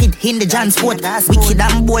fit in the John Sport. Wicked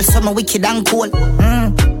and bold, so me wicked and cool.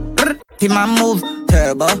 Him and move,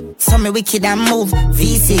 turbo, so me wicked and move.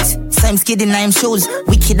 V6, same skid in 9 shoes.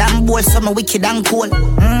 Wicked and bold, so me wicked and cool.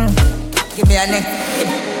 Give me a neck.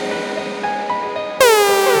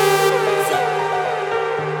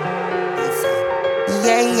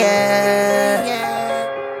 Yeah, yeah.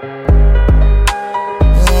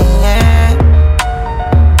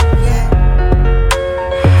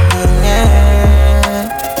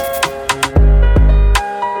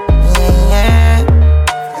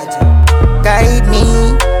 Guide me,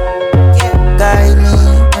 guide me,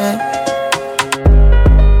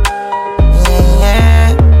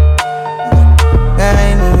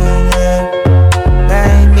 guide me,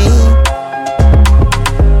 guide me.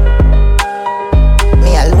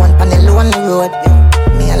 Me alone on the lonely road,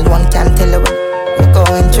 me alone can't tell what we're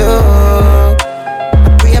going through. I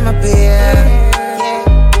pray my prayer,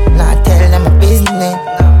 not tell them my business.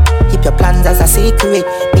 Keep your plans as a secret,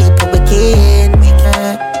 people wicked.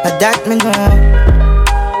 That me know,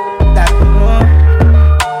 that me know,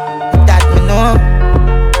 that me know,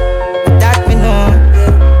 that me know,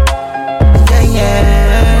 yeah,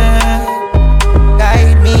 yeah.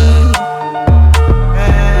 Guide me,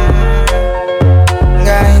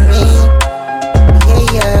 guide me, yeah,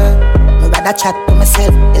 yeah. Me rather chat to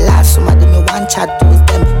myself. The last somebody me want chat to is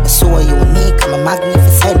them. Me so unique, I'm a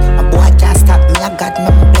magnificent. My boy can't stop me, I got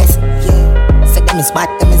me blessed. Yeah, say them is bad,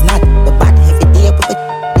 them is not. But bad every day, but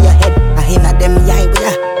inna them eye with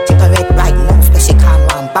ya cigarette right now, she can't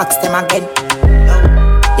want box them again.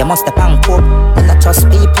 You must have punk up. Me not trust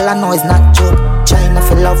people, I know it's not joke. Trying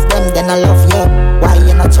to love them, then I love you. Why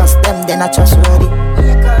you not trust them, then I trust worthy.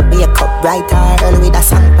 Wake up bright and early with a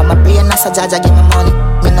song for my brain, as a judge I give me money.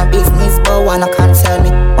 Me no business, but wanna concern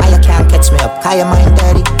me. Why you can't catch me up, cause your mind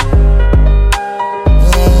dirty.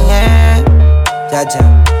 Yeah, Jaja,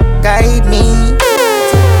 guide me,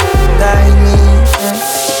 guide me.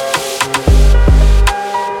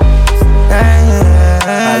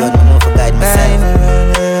 I want to move for guide myself.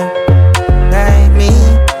 Guide me.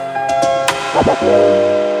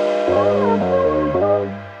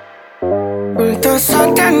 Ultra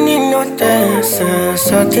sotani no tesa,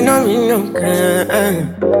 sotina mi no ke.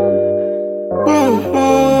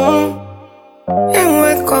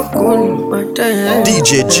 DJ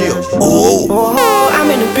Gio. Oh, I'm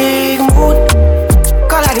in a big mood.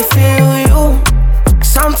 Call I feel you.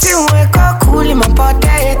 Something wake up cool in my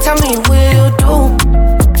body. Tell me what you do.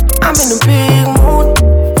 I'm in a big mood.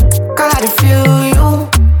 Call I feel you.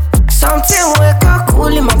 Something wake up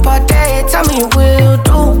cool in my body. Tell me what you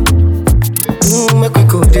do.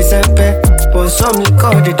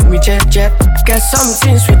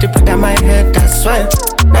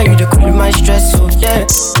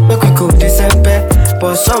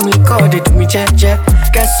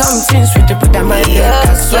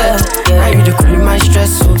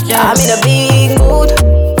 in a big mood.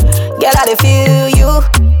 Girl, I dey feel you.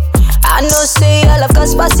 I know say I love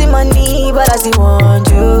cause passing money, but I still want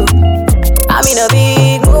you. I'm in a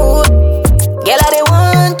big mood. Girl, I dey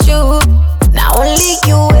want you. Now only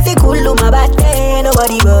you, if you cool on my body,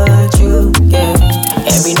 nobody but you. Yeah.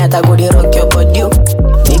 Every night I go dey rock your body.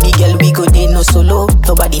 Baby girl, we go dey no solo.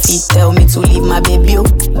 Nobody fit tell me to leave my baby.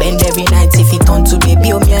 Bend every night if it on to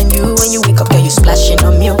baby. Me and you, when you wake up, girl, you splashing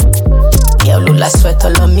on me. Girl, look like sweat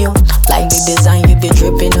all on me. Like the design, you be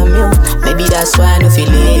dripping on me. Maybe that's why I don't feel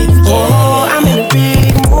it. Yeah. Oh, I'm in a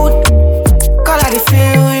big mood. Girl, I dey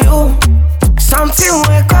feel you. Something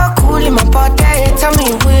wake up cool in my body. Tell me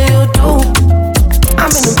what you do. I'm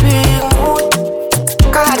in a big mood.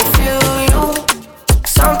 Girl, I dey feel you.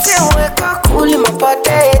 Something wake up cool in my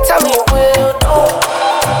body. Tell me what you do.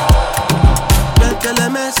 Girl,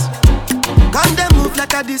 MS. Come they move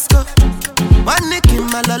like a disco. One nick in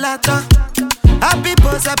my lolata. Happy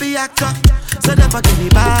pose, happy actor. So never give me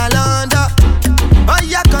ball under. Oh,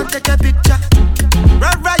 yeah, come take a picture.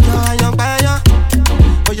 Right, young buyer.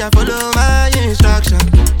 Oh, yeah, follow my instruction.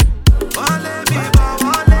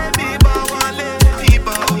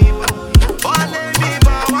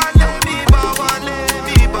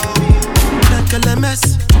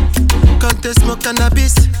 LMS, can't they smoke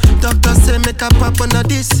cannabis? Doctor say make a pop on a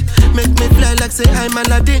this. Make me fly like say I'm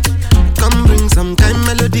Aladdin. Come bring some kind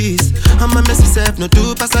melodies. I'm a messy self, no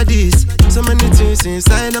two pass of this. So many things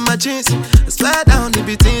inside of my jeans. I swear down, it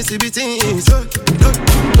be things. Like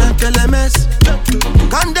LMS,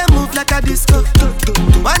 can't they move like a disco?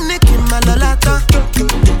 One nick in my lolata.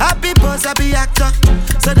 Happy pose, happy actor.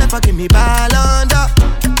 So never give me ball under.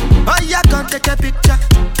 Oh yeah, come take a picture.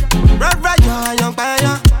 Right, young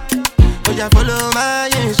buyer. Oh yeah, follow my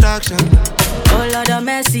instruction. Oh Lord of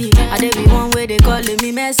mercy, I dey be one way they calling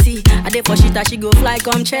me messy. I dey for shit that she go fly,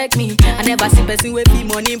 come check me. I never see person with be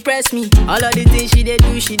money impress me. All of the things she dey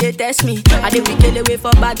do, she dey test me. I dey wicked away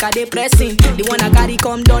for back, I dey pressing. The one I carry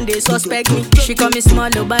come down, they suspect me. She call me small,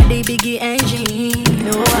 but they biggie engine.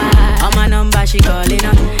 No, on my number she calling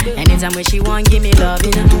up. Anytime when she want, give me love,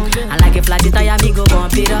 you know. And like a flat tire, me go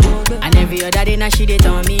bump it up. And every other day now she dey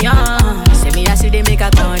turn me on. Say me I see they make a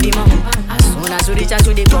turn him up. As soon as we reach out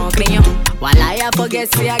to the concrete, while I forget,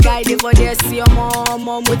 say I guide it for this. Your mom,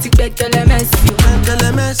 what you expect, LMS?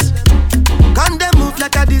 LMS, can't they move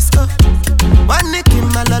like a disco? One nick in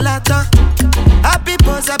my lolata. Happy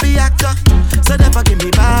pose, happy actor. So never give me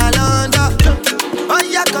ball under. Oh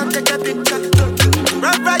yeah, come take a picture.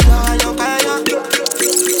 Right, young buyer.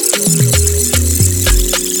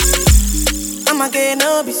 I'ma get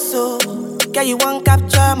no be so. Girl, you won't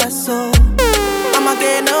capture my soul. I'ma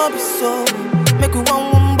get no be so. Make you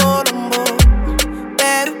one wumbo.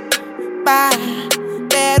 Peru,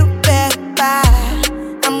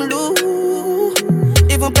 I'm loose.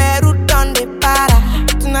 Even Peru done the para.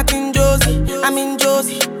 Tonight in Josie, I'm in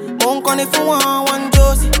Josie. Won't call if you want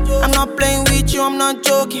Josie. I'm not playing with you, I'm not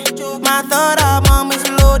joking. My thought of mom is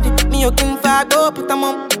loaded. Me you can fight, go, but I'm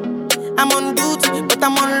on duty, but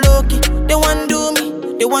I'm on low-key. They want do me,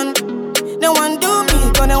 they want do me.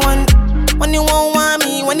 Cause they want, when you won't want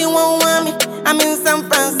me, I'm in San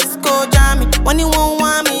Francisco, Jammy. When you won't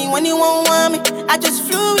want me, I just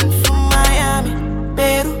flew in from Miami.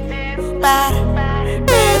 Peru, para.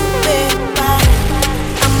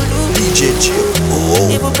 I'm loose. DJ Chico.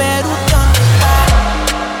 Even Peru done the para.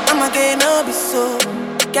 I'ma get no be so.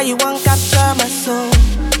 Girl, you won't capture my soul.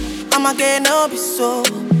 I'ma get no be so.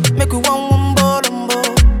 Make you one wumbo.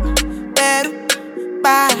 Peru,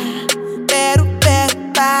 para.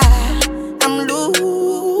 I'm loose.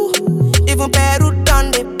 Even Peru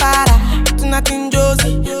done the para. Tonight in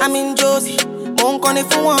Josie, I'm in Josie. Won't call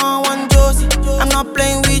if you want Josie. I'm not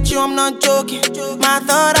playing with you, I'm not joking. My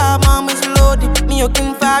thought of mom is loaded. Me you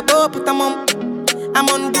can fight, go, but I'm on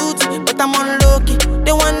duty, but I'm on low-key.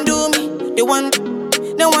 They want do me, they want do me.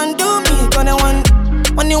 Cause they want,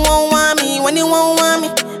 when you won't want me,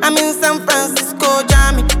 I'm in San Francisco,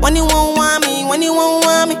 Jammy. When you won't want me,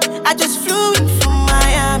 I just flew in from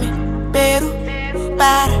Miami. Peru,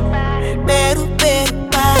 para.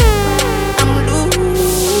 I'm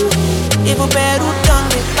loose. Even Peru done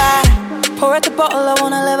me para. Pour out the bottle, I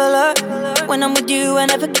wanna level up. When I'm with you, I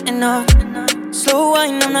never get enough. Slow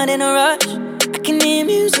wine, I'm not in a rush. I can hear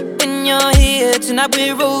music when you're here. Tonight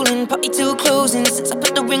we're rolling, party till closing. Since I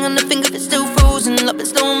put the ring on the finger, it's still frozen. Love in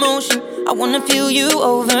slow motion, I wanna feel you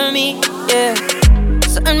over me, yeah.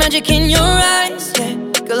 Certain magic in your eyes, yeah.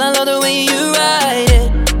 Girl, I love the way you ride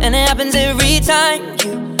it. And it happens every time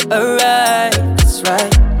you arrive, that's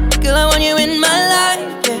right. Girl, I want you in my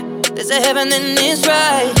life, yeah. There's a heaven and it's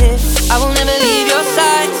right here. I will never leave your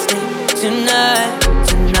side, stay tonight.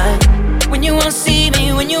 when you won't see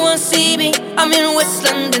me, when you won't see me. I'm in West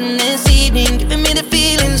London this evening, giving me the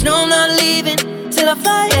feelings, no I'm not leaving till I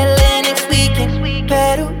fly LA next weekend.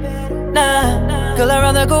 Peru, nah, girl I'd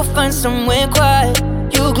rather go find somewhere quiet.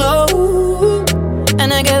 You glow,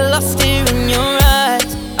 and I get lost here in your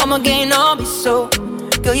eyes. I'm again, I'll be so,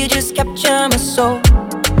 girl you just capture my soul.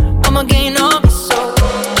 I'm again, I'll be so.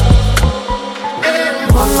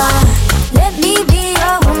 Woman, let me be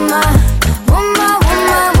your woman. Woman,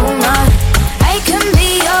 woman, woman. I can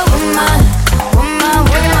be your woman. Woman,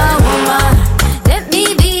 woman, woman. Let me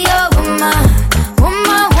be your woman.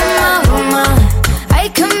 Woman, woman, woman. I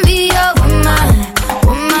can be your woman.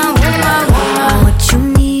 Woman, woman, woman. What you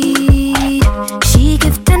need? She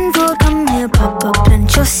give 10-fold, come here, papa,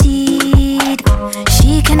 plant your seed.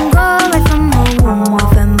 She can grow right from her womb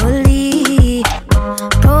of Emily.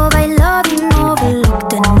 Provide love you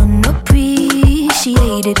overlooked and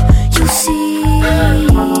unappreciated. You see,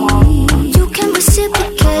 you can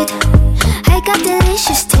reciprocate. I got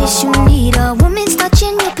delicious taste. You need a woman's touch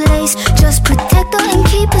in your place. Just protect her and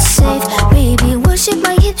keep her safe. Baby, worship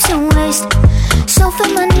my hips and waist. So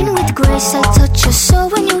feminine with grace. I touch your soul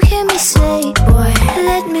when you hear me say, boy,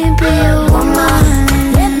 let me be your woman.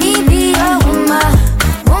 Let me be your woman.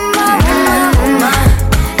 Woman, woman, woman.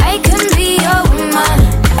 I can be your woman.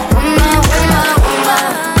 Woman, woman, woman.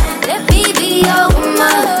 Let me be your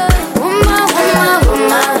woman. Woman, woman,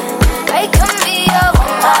 woman. I can be your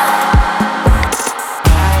woman.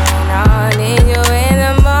 I don't need you in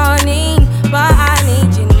the morning, but I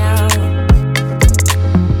need you now.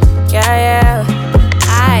 Yeah, yeah.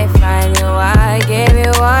 I find you, I give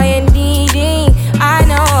you what you're needing. I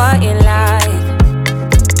know what you like.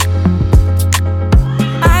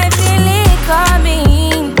 I feel it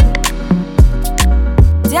coming.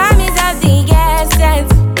 Time is of the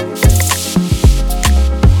essence.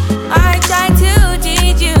 I try to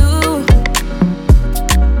teach you,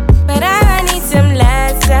 but I need some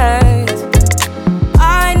lessons.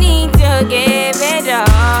 I need to give it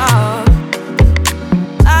up.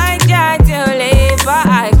 I try to live, but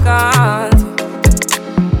I can't.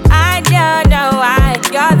 I don't know why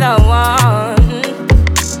you're the one.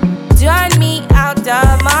 Turn me out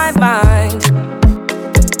of my mind.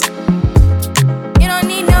 You don't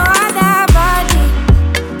need no other body.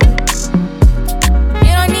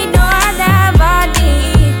 You don't need no other body.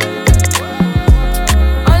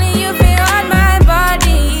 Only you feel on my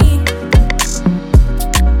body.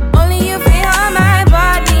 Only you feel on my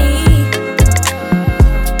body.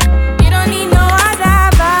 You don't need no other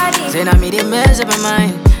body. Say now me they mess up my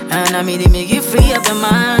mind, and now me they make you free up your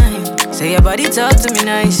mind. Say your body talk to me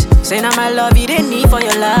nice. Say now my love you they need for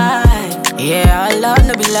your life. Yeah, our love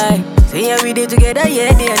no be lie. Say yeah we day together,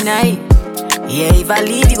 yeah day and night. Yeah, if I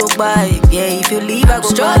leave you go by. Yeah, if you leave I go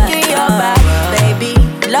stroking your body, baby.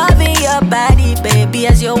 Loving your body, baby.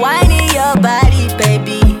 As you're whining your body,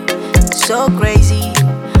 baby. So crazy.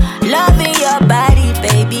 Loving your body,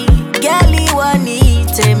 baby. Girl, you want it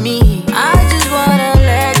to me. I just wanna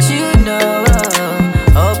let you know.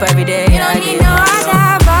 Hope every day You don't need no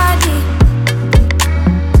other body.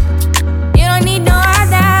 You don't need no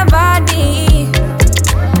other body.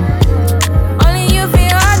 Only you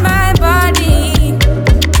feel on my body.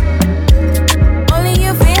 Only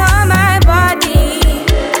you feel on my body.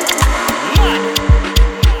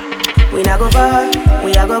 We not go far,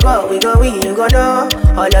 we a go, we you go know.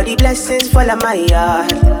 All of the blessings fall on my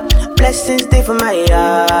yard. Blessings stay for my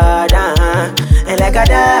yard, And like a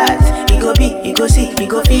that, he go be, he go see, he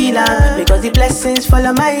go feel because the blessings fall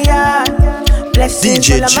on my yard. Blessings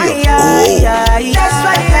DJ fall on my Gio. yard. That's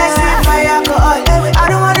why I sip my alcohol. I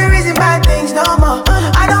don't wanna reason bad things no more.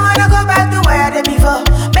 I don't wanna go back to where I did before.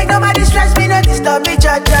 Make nobody stress me, not disturb me,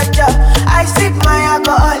 cha. I sip my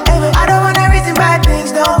alcohol. I don't wanna reason bad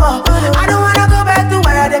things no more. I don't wanna go back to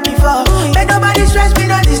where I did before. Make nobody stress me,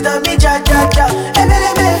 not disturb me, cha.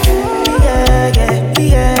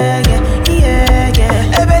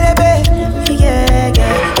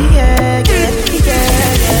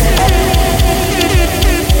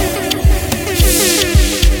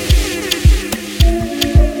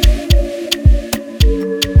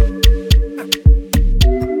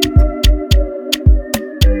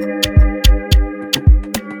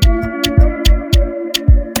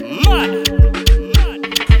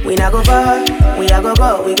 go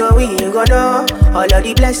far, we a go, you go know. All of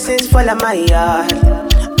the blessings fall on my yard.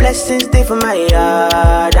 Blessings stay for my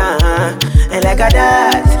yard, And like a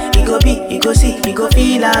that, he go be, he go see, he go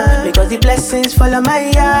feel because the blessings fall on my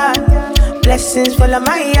yard. Blessings fall on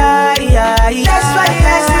my yard, That's why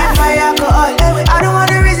I sip my alcohol. I don't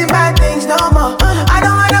wanna reason bad things no more. I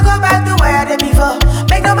don't wanna go back to where I did before.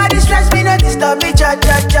 Make nobody stress me, not disturb me, cha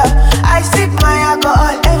cha cha. I sip my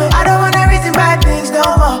alcohol. I don't wanna reason bad things no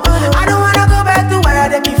more. I don't wanna go back to where I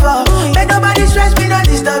did before. Make nobody stress me, don't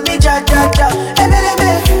disturb me, cha cha cha. Yeah,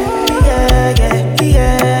 yeah, yeah,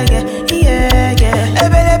 yeah, yeah, yeah.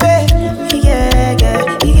 Yeah,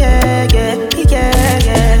 yeah, yeah, yeah, yeah,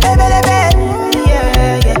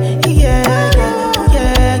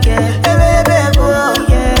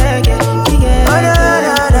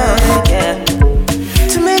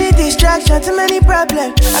 too many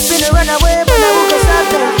problems. I've been a runaway, but I won't go stop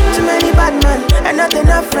them. Too many bad men and not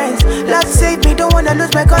enough friends. Love save me, don't wanna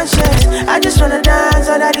lose my conscience. I just wanna dance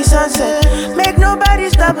under the sunset. Make nobody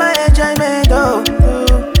stop my enjoyment. Oh, no.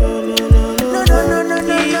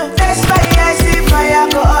 That's why I sip my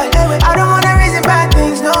alcohol. I don't wanna reason bad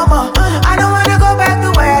things no more. I don't wanna go back to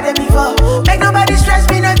where I did before. Make nobody stress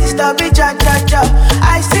me, not disturb me, cha cha cha.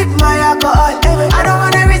 I sip my alcohol. I don't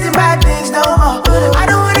wanna reason bad things no more. I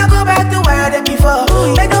don't wanna go back to where I did before.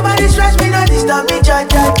 Make nobody stress me, not disturb me, cha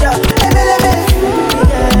cha cha.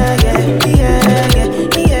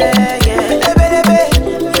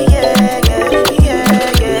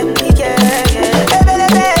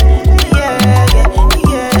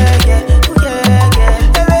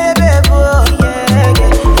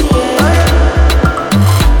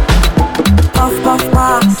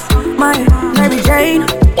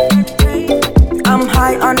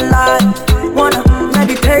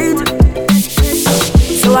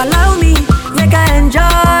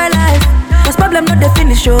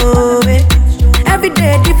 Show it. Every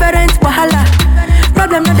day different wahala.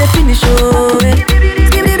 Problem not the finish show it.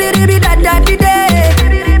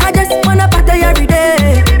 I just wanna party every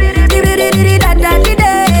day.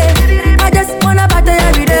 I just wanna party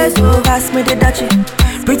every day. So pass me the dachi.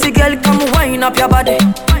 Pretty girl, come wind up your body.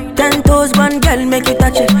 10 toes, one girl, make it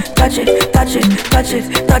touch it, touch it, touch it, touch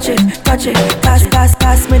it, touch it, touch it. Pass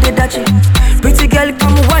me the dachi. Pretty girl,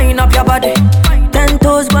 come wind up your body. 10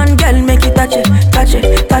 toes, one girl, make it touch it, touch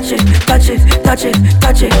it, touch it, touch it, touch it,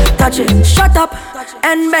 touch it, touch it. Shut up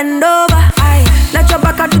and bend over. Let your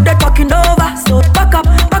back do the talking over. So back up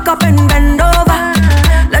and bend over.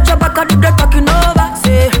 Let your back do the talking over.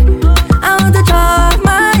 Say, I want to chop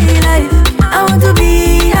my life. I want to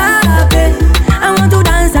be happy. I want to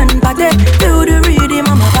dance and party to the rhythm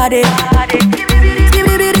of my body.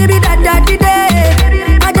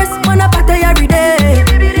 I just wanna party every day.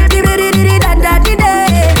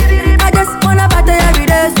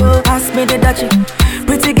 Pass me the dachi.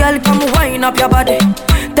 Pretty girl, come wind up your body.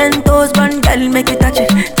 10 toes, one girl, make it touch it,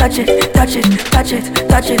 touch it, touch it, touch it,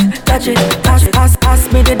 touch it, touch it.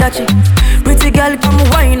 Pass me the dachi. Pretty girl, come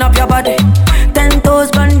wind up your body. 10 toes,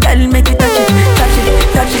 one girl, make it touch it, touch it,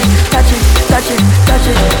 touch it, touch it, touch it, touch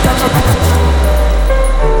it, touch it.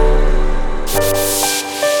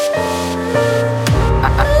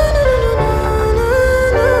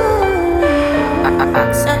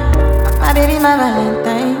 My baby, my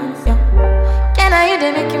Valentine.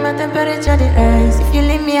 They make my temperature the rise. If you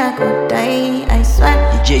leave me, I could die. I swear.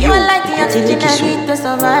 You are like the oxygen I need to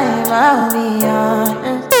survive. I'll be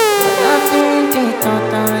honest.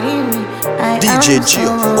 DJ Gio.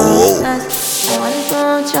 I want to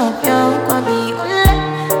chop your kwabi ule.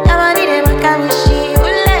 Yamani de makamishi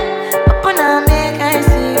ule. Opuna make I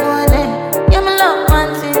see ule. You my love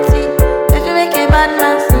one city. If you make a bad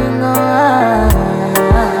man sing,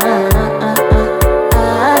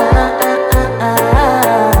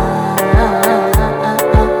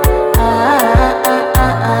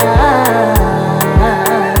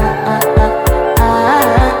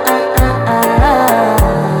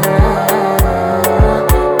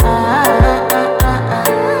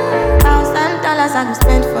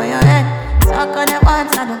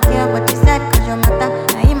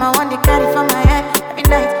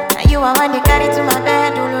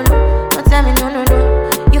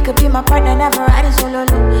 my partner never riding solo.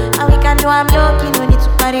 And we can do I'm lucky, no need to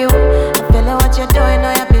party. I'm feeling what you're doing,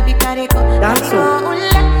 oh yeah, baby, carry go. Dance now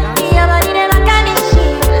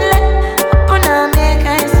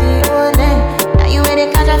you ready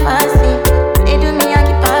catch a fancy. They do me, I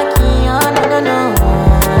keep packing, oh no.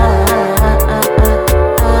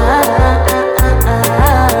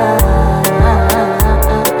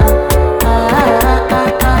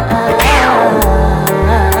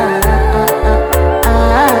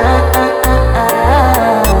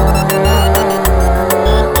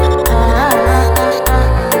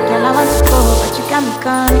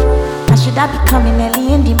 I be coming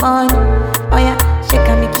early in the morning. Oh yeah, she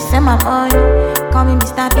can make you send my money. Call me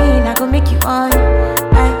Mr. Bean, I go make you on.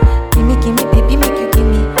 Give me, baby, make you give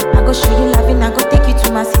me. I go show you loving, I go take you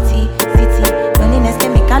to my city. Loneliness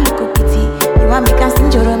can make a look pity. You want me can sing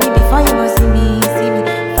Joromi before you go see me.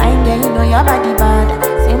 Fine girl, you know you're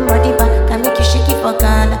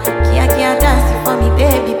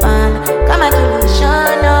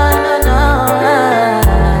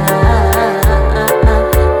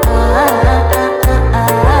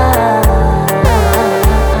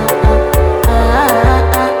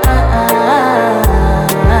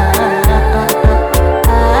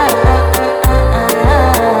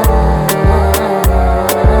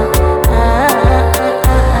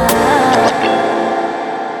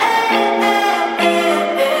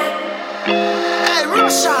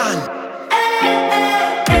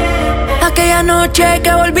la noche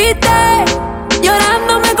que volviste,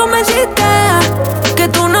 llorando me convenciste que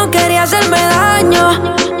tú no querías hacerme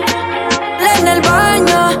daño. En el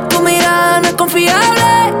baño, tu mirada no es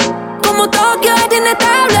confiable, como Tokio es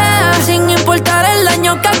inestable. Sin importar el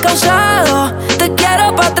daño que has causado, te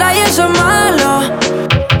quiero pa' atrás y eso es malo.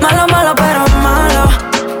 Malo, malo, pero malo.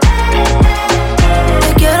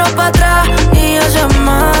 Te quiero pa' atrás y eso es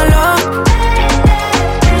malo.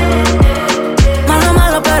 Malo,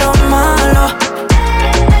 malo, pero malo.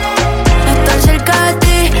 Estar cerca de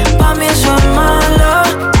ti, pa' mí eso es malo.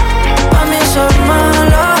 Pa' mí eso es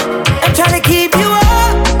malo. I'm trying to keep you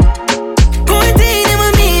up, quarantining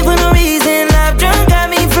with me for no reason. Love drunk got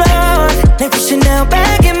me flawed, like Chanel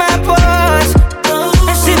back in my pores.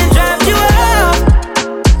 I should've dropped you off.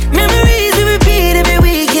 Memories we repeat every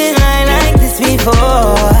weekend, I like this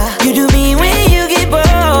before. You do me when you get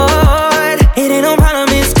bored. It ain't no problem,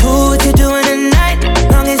 it's cool what you're doing tonight.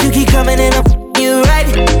 Long as you keep coming and I'm you right.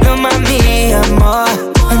 No mami, amor.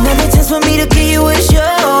 Another chance for me to give you a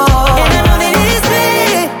show. And I know that it's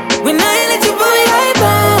me when I let you pull me right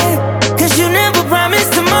back. Cause you never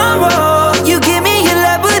promised tomorrow. You give me your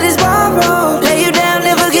love but it's borrowed. Lay you down,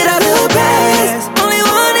 never get out of the past. Only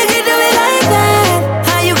one that can do it like that.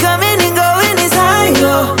 How you coming and going is high,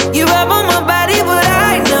 yo. You rub on my body but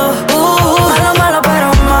I know. Ooh, malo, malo, pero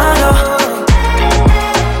malo.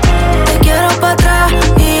 Te quiero pa' atrás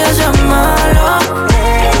y eso es malo.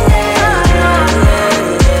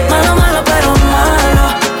 Malo, malo, pero malo.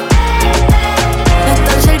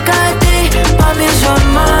 Estar cerca de ti, pa' mí eso es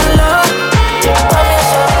malo. Pa' mí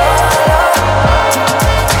eso es malo.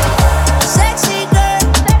 Sexy girl,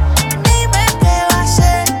 dime qué va a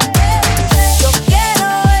hacer. Yo quiero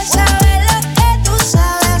es saber lo que tú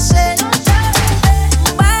sabes hacer.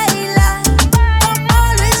 Baila como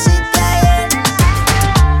lo hiciste ayer.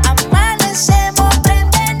 Amanecemos,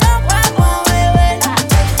 prende, nos vamos a beber.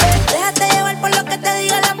 Déjate llevar por lo que te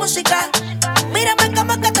diga la música. Mírame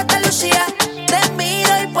como que te lucía. Te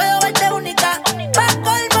miro y puedo verte única. Pa'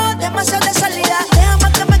 colmo, demasiado de salida.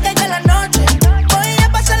 Déjame que me caiga la noche. Voy a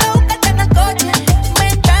pasarla a buscarte en el coche. Me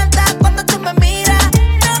encanta cuando tú me miras.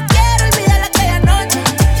 No quiero olvidar aquella noche.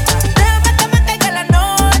 Déjame que me caiga la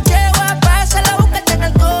noche. Voy a pasarla a buscarte en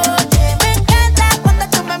el coche. Me encanta cuando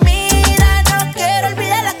tú me miras. No quiero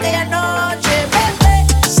olvidar aquella noche. Bebé,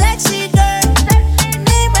 sexy girl,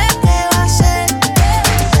 dime qué va a hacer.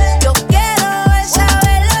 Yo quiero es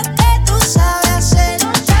saber lo que tú sabes hacer.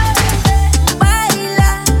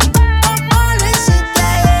 Baila como lo hiciste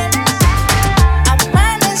ayer.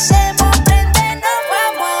 Amanecemos, prende, nos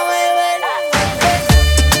vamos a beber.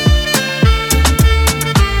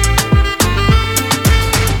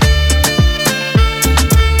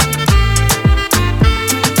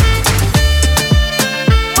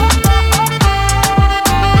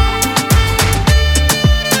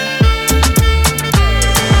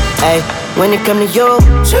 Hey, when it come to you,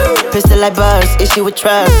 pistol like buzz, issue with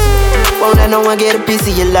trust. Won't let no one get a piece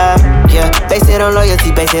of your love. Yeah, base it on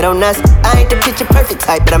loyalty, base it on us. I ain't the picture perfect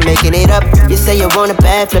type, but I'm making it up. You say you want a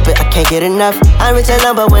bad, flip it, I can't get enough. I'm rich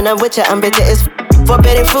and but when I'm with you, I'm bitter as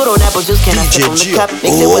forbidden fruit on apple juice, can I sip on the cup?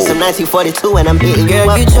 Mix it with some 1942 and I'm hitting you up.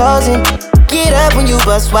 Girl, you chosen. Get up when you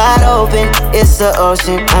bust wide open. It's the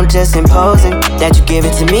ocean, I'm just imposing that you give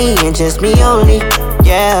it to me and just me only.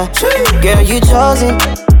 Yeah, girl, you chosen.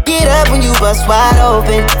 Get up when you bust wide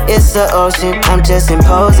open. It's the ocean, I'm just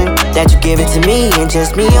imposing that you give it to me and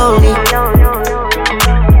just me only.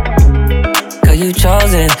 Girl, you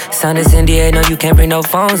chosen. Sound is in the air, no, you can't bring no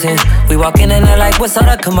phones in. We walk in and they're like, what's all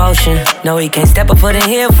the commotion? No, he can't step a foot in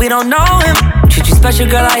here if we don't know him. Treat you special,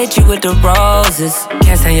 girl, I hit you with the roses.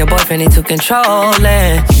 Can't stand your boyfriend, he too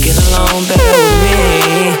controlling. Get along better with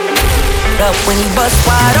me. Up when he bust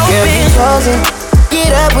wide open. Girl, you chosen.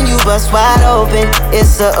 Get up when you bust wide open.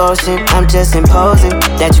 It's the ocean, I'm just imposing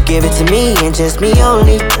that you give it to me and just me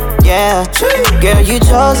only. Yeah, girl, you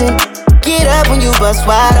chosen. Get up when you bust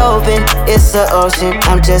wide open. It's the ocean,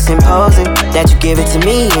 I'm just imposing that you give it to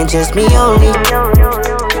me and just me only.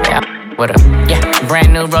 Yeah, what up? Yeah,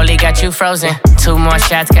 brand new rollie got you frozen. 2 more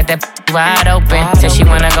shots, got that wide open. Till she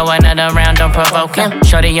wanna go another round, don't provoke him.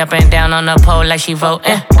 Shorty up and down on the pole like she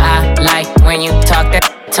voting. I like when you talk that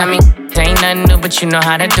to me. Ain't nothing new, but you know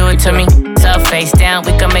how to do it to me. So face down,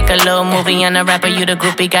 we can make a little movie. On the rapper, you the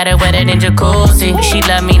groupie, got it wetter than jacuzzi. She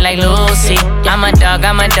love me like Lucy. I'm a dog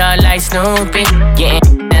like Snoopy.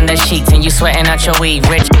 Getting in the sheets and you sweating out your weed.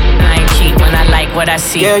 Rich, I ain't cheap when I like what I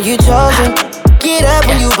see. Girl, you chosen. Get up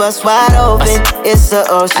when you bust wide open. It's the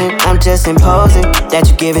ocean, I'm just imposing that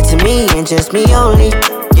you give it to me and just me only.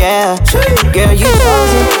 Yeah, girl, you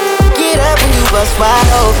chosen. Get it up when you bust wide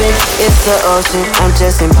open. It's the ocean, I'm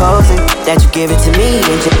just imposing that you give it to me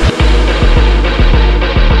and just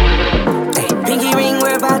pinky ring,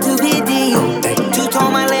 we're about to be deep.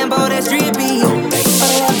 Two-tone my Lambo, that's drippy. But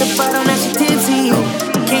I left the bottom, now she tipsy.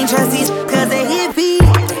 Can't trust these cause they hippie.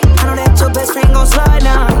 I know that your best friend gon' slide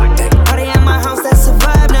now. Party at my house, that's a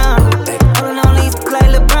vibe now. Pulling on these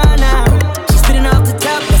like LeBron now. She spitting off the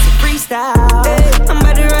top, that's a freestyle. Hey, I'm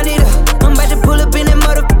about to run it up. I'm about to pull up in that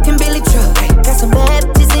motherfucking Billy truck. Got some bad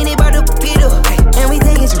bitches in it, about to beat up. And we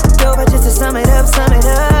taking shit over just to sum it up, sum it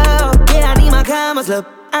up. Yeah, I need my commas, look.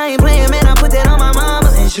 I ain't playing, man, I put that on my mama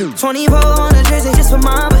and shoot. 24 on the jersey just for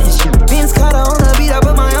mama and shoot. Vince Carter on the beat, I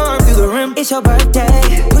put my arm through the rim. It's your birthday,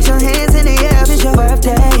 put your hands in the air if it's your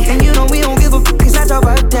birthday. And you know we don't give a f***, it's not your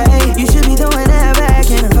birthday. You should be throwing that back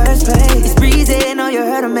in the first place. It's breezy, know you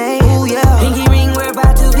heard of me, ooh yeah. Pinky ring, we're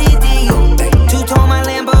about to be deep. Two-tone my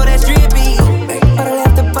Lambo, that's drippy. But I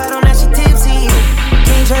left the bottom, now she tipsy.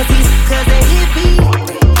 Can't trust these cause they hippie.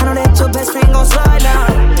 I know that your best friend gon' slide now.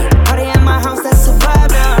 Party at my house, that's a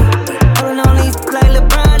vibe now. Pulling on these like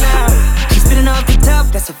LeBron now. She spitting off the top,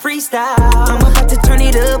 that's a freestyle. I'm about to turn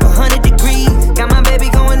it up 100 degrees. Got my baby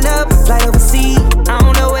going up, fly overseas. I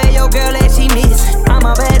don't know where your girl at, she missing. I'm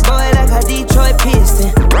a bad boy like a Detroit Piston.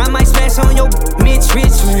 I might smash on your Mitch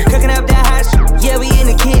Richmond. Cooking up that hot shit, yeah, we in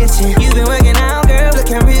the kitchen. You been working out, girl,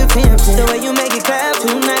 looking real tempting. The way you make it clap,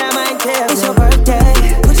 tonight I might tell. It's your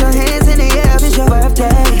birthday, put your hands in the air if it's your birthday.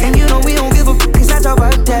 And you know we don't give a f***, it's not your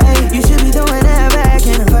birthday. You should be throwing that back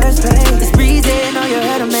in the first place. It's breezy, know you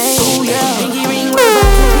heard of me, ooh yeah. Pinky ring, we're about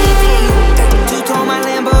to be deep. Two-tone my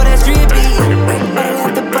Lambo, that's drippy. But I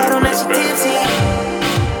left the bottom, now she tipsy.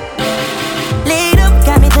 Lead up,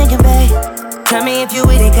 got me thinking, babe. Tell me if you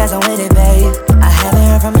with it, cause I'm with it, babe. I haven't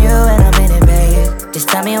heard from you and I'm in it, babe. Just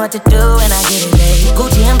tell me what to do and I get it, babe.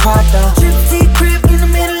 Gucci and Prada, Tripsy crib in the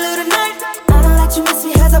middle of the night. I don't let you miss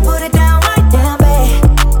me cause I put it down right down,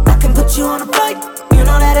 babe. I can put you on a flight. You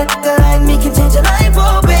know that a nigga like me can change your life,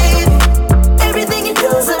 oh baby. Everything you do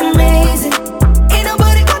is amazing. Ain't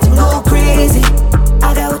nobody got to go crazy.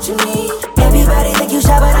 I got what you need. Everybody think you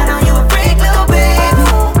shy, but I know you a freak, little baby.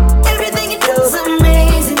 Everything you do is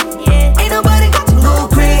amazing. Ain't nobody got to go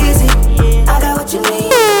crazy. I got what you need.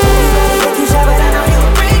 Everybody think you shy, but I know you a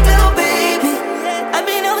freak, little baby. I've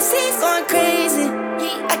been overseas going crazy.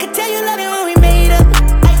 I could tell you love it when we made up.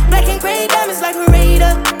 Black and gray diamonds like a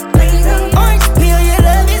radar. Orange peel, your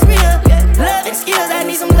love is real. Love and skills, I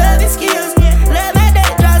need some love and skills. Love my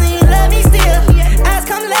dad draws and you love me still. Eyes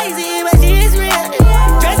come lazy, but she is real.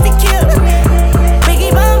 Dressed to kill.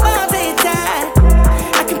 Biggie bomb bomb till you're tired.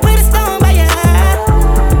 I can put a stone by your eye.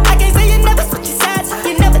 I can't say you never switch your sides.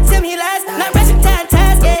 You never tell me lies. Not rushing ties,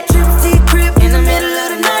 yeah. Tripsy crib in the middle of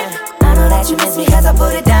the night. I know that you miss me cause I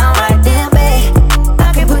put it down right there, babe.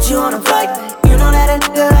 I can put you on a flight. You know that a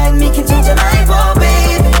nigga like me can change your life, oh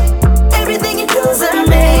baby. Everything you do is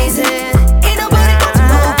amazing. Ain't nobody got to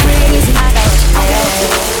go crazy.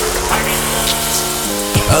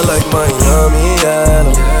 I like Miami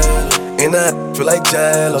yellow. And I feel like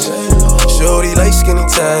Jello. Shorty like skinny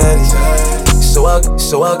tiny. So I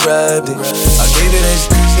grabbed it. I gave it as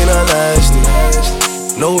and I lashed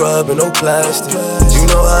it. No rubber, no plastic. You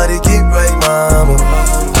know how to get right, mama.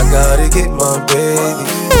 I gotta get my baby.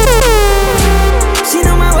 She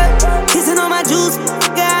know my work, kissing on my juice.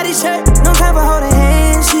 Got his shirt, no time for holding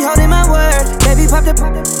hands. She holding my word. Baby popped up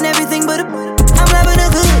and everything but a. I'm loving her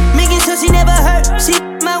good, making sure she never hurt. She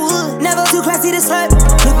my wood, never too classy to slurp.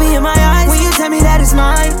 Look me in my eyes when you tell me that it's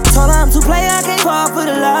mine. Told her I'm too play, I can't fall for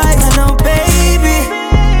the lies. I know, baby,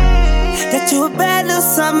 that you a bad little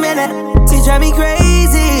something and that she drive me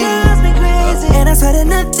crazy. And I swear that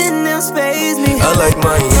nothing else pays me. I like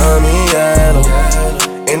Miami yellow.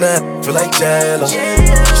 And I feel like Jello.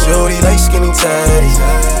 Shorty like skinny tiny.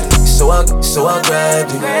 So I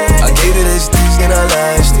grabbed it. I gave it as and I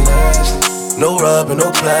lashed it. No rubber,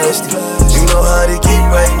 no plastic. You know how to get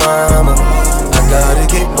right, mama. I gotta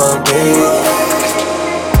get my baby.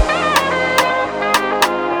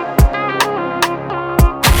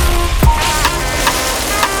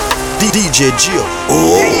 DJ Gio.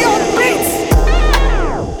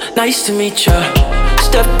 Nice to meet ya.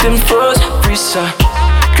 Stepping froze, Risa.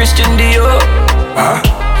 Christian Dior.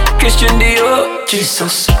 Christian Dior.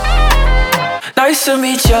 Jesus. Nice to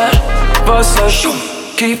meet ya. Boss up,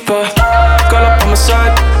 keeper. Girl up on my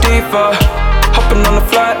side, deeper. Hopping on the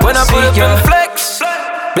flight when I put up in the flex.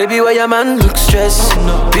 Baby, why your man look stressed?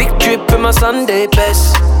 Big trip in my Sunday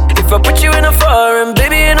best. If I put you in a foreign,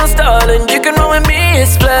 baby, ain't no stalling. You can roll with me,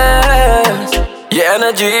 it's blessed. Your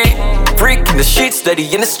energy, freak in the sheets,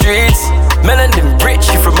 steady in the streets. Melanin rich,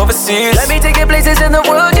 you from overseas. Let me take you places in the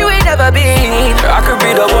world you ain't never been. I could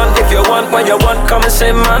be the one if you want. When you want, come and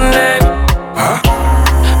say my name.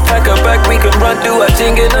 Pack a bag, we can run, do a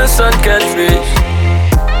thing in the sun can't reach.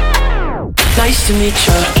 Nice to meet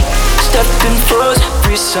ya. Stepping froze,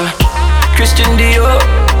 Risa. Christian Dior.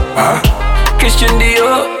 Christian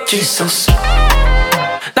Dior. Jesus.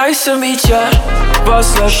 Nice to meet ya.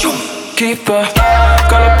 Boss like keeper.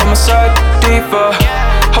 Call up on my side, deeper.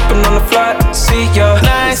 Hopping on the flight, see ya.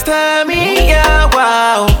 Nice to meet ya,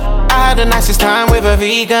 wow. I had the nicest time with a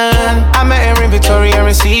vegan. I met her in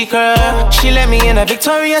Victoria's Secret. She let me in a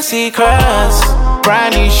Victoria's Secret.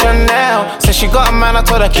 Brand new Chanel. Said she got a man, I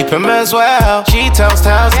told her keep him as well. She tells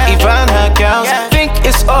tales, even her girls think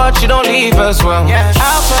it's odd, she don't leave as well.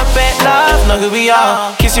 Alphabet love, know who we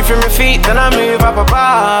are. Kiss you from your feet, then I move up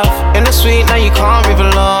above. In the suite, now you can't move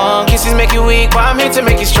along. Kisses make you weak, but I'm here to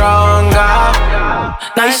make you stronger.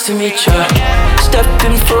 Nice to meet ya.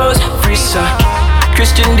 Stepping froze, Risa.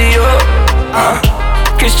 Christian Dior.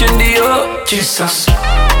 Christian Dior. Jesus.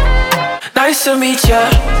 Nice to meet ya.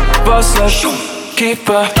 Boss like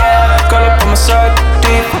keeper. Call up on my side,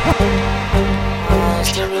 deep.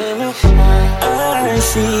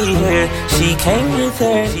 She came with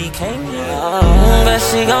her. But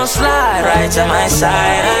she gon' slide right to my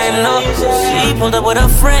side. I know she pulled up with her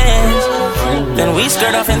friends. Then we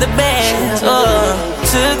skirt off in the bed.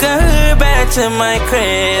 Took her back to my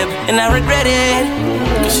crib, and I regret it.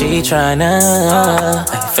 Cause she tryna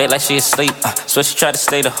feel like she asleep. So she tried to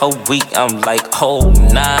stay the whole week. I'm like, oh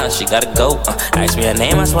nah, she gotta go. Ask me her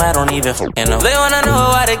name, I swear I don't even know. They wanna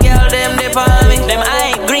know why the girl them dip on me. Them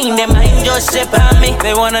I ain't green, them I ain't just sip on me.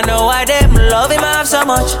 They wanna know why them love him off so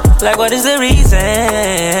much. Like what is the reason?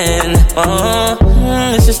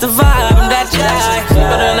 It's just the vibe, I'm that guy. She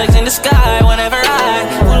put her legs in the sky whenever I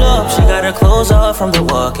pull up. She got her clothes off from the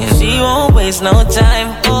walk, and she won't waste no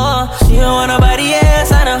time. She don't want nobody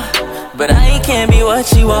else, I know. But I can't be what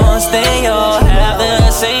she wants. They all have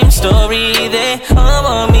the same story. They all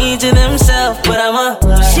want me to themselves, but I'm a.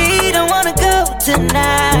 She don't wanna go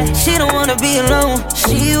tonight. She don't wanna be alone.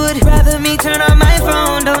 She would rather me turn on my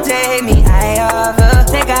phone. Don't take me high off her.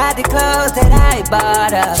 Take out the clothes that I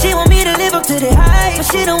bought her. She want me to live up to the hype, but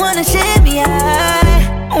she don't wanna share me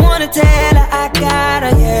high. I wanna tell her I got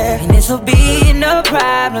her, yeah. And this'll be no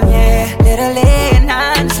problem, yeah. Literally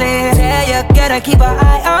nonsense. Tell you, gotta keep her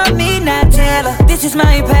eye on me, not tell her this is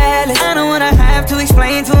my palace. I don't wanna have to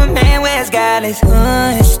explain to a man where's godless.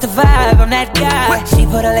 It's the vibe, I'm that guy. She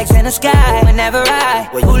put her legs in the sky whenever I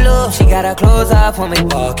pull up. She got her clothes off when we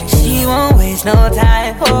walking. She won't waste no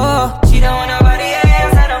time. She don't want nobody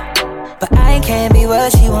else, I know. But I can't be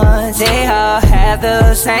what she wants. They all have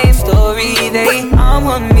the same story. They all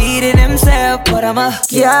want me to themselves, but I'm a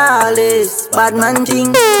careless, bad man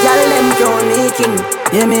thing. Y'all them crown me king.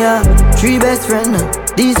 Yeah, me a 3 best friend.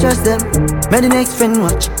 These trust them. May the next friend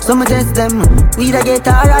watch. Some test them. We da get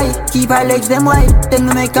alright. Keep our legs them wide. Then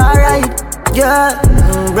we make alright. Yeah,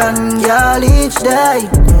 run y'all each day.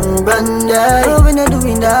 Run day. Oh, when you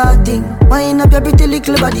doing that thing, wind up your pretty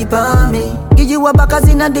little body for me. Give you a back as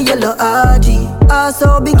in the yellow RG.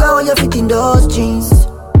 So big how you fit in those jeans.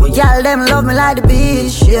 But y'all them love me like the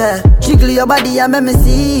beach, yeah. Jiggle your body and make me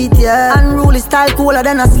see it, yeah. Unruly style cooler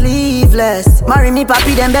than a sleeveless. Marry me,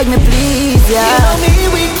 papi, then beg me please, yeah. You know me,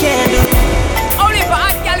 we can do. Only for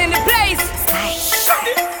hot girl in the place.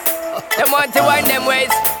 Them want to wind them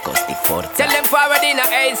ways. Tell them forward in a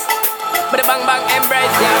ace. But the bang bang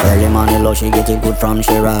embrace, yeah. Early morning low, she get it good from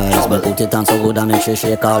she rise. But put it on so good and make she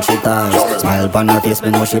shake all she ties. Smile upon her face,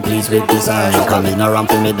 me know she pleased with this eyes. Come in around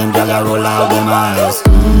to me, them gyal roll out them eyes.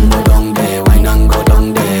 Go down there, wine and go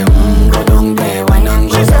down there. Go down there, wine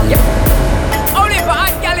and go down there. Only for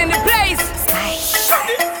hot girl in the place.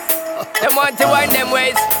 Them want to wind them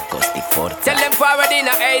ways. Tell them forward in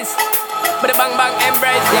a ace. But the bang bang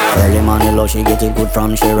embrace, yeah. Early morning low, she get it good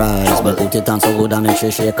from she rise. But put it on so good and make she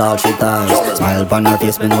shake all she ties. Smile upon her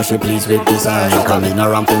face, me know she pleased with this eyes. Come in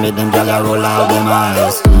around to me, them gyal roll out them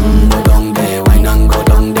eyes. Go down there, wine and go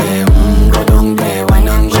down there. Go down there, wine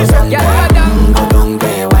and go down there. Go down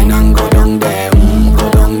there, wine and go down there. Go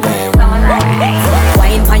down there.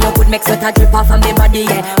 Wine for your good make sweat a drip off of me body,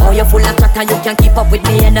 yeah. Oh, you full of chat and you can keep up with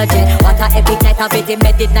me energy. What a epic night of it,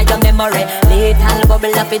 embedded in your memory. Little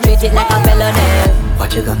bubble up and treat it like a felony.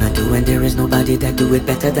 What you gonna do when there is nobody that do it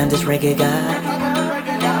better than this reggae guy?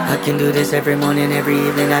 I can do this every morning, every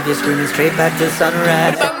evening. Have you screaming straight back to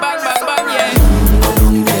sunrise. Bang bang bang bang, yeah. Go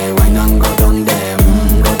down there, wine and go down there.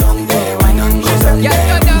 Go down there, wine and go down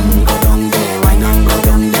there. Go down there, wine and go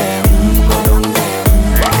down there. Go down there.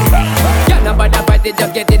 Yeah, nobody party,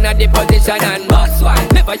 just get in a the position and boss one.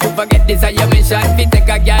 Never but you forget this is your mission. Fi take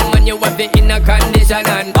a girl, man, you have it in a condition.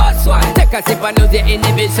 And boss one, take a sip and lose your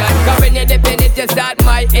inhibition. Cause when you dip in it, you start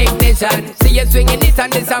my ignition. See you swinging it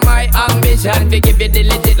and this is my ambition. Fi give you the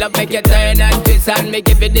legit love, make you turn and twist. And me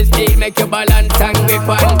give you the speed, make you balance and grip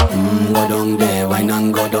on. Go down there, why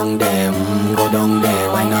not go down there? Go down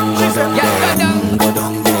there, why not go down there? Go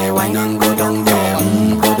down there, why not go down there?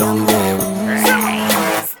 Go down there.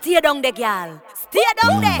 Stay down there, girl. Stay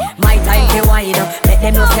down there. My time to wine. Let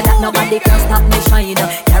them know say that nobody can stop me shine.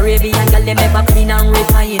 Caribbean girl, them ever clean and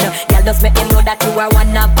refine. Girl, just make them know that you are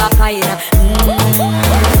one of a kind.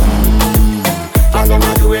 Girl,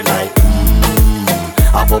 I'ma do it like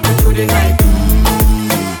I pop it through the night.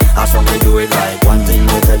 I saw me do it right. One thing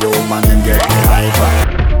we tell you, man, them get me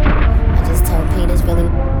hyper. I just told Pete it's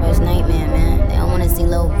really worst nightmare, man. They don't wanna see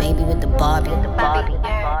little baby with the Barbie.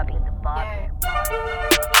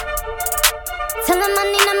 Tell them I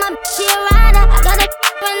need my bitch, she a rider. I got a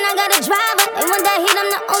and I got a driver. They want that heat, I'm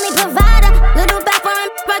the only provider. Little back for him,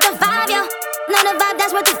 worth a 5, yo. Know the vibe,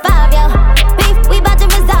 that's worth a 5, yo. Beef, we bout to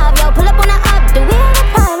resolve, yo. Pull up on the up, do we have a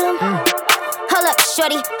problem? Hold up,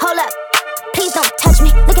 shorty, hold up. Please don't touch me.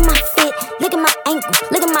 Look at my feet, look at my ankle,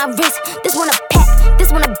 look at my wrist. This one a pack,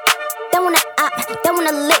 this one a that one a op, that one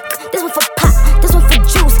a lick. This one for pop, this one for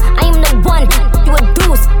juice. I am the one, you a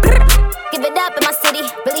deuce. Give it up in my city,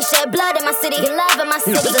 really shed blood in my city. Get love in my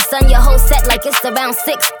city. The sun, your whole set like it's around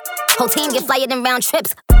 6. Whole team get flyer than round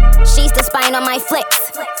trips. She's the spine on my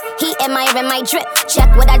flicks. He admiring my drip.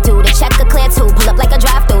 Check what I do, the check a clear too. Pull up like a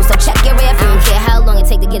drive through, so check your rear view. I don't care how long it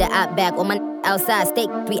take to get it out back. Or my outside steak,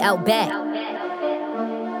 we out back.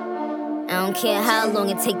 I don't care how long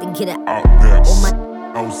it take to get it out back. Or my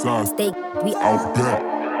outside steak, we out back.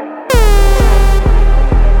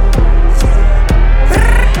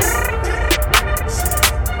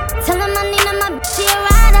 Tell them I need my bitch, she a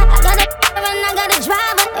rider. I got a and I got a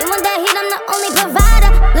driver. They want that heat, I'm the only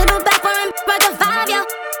provider. Little back for him, worth a 5, yo.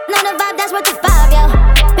 Know the vibe, that's worth a 5, yo.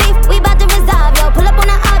 Beef, we bout to resolve, yo. Pull up on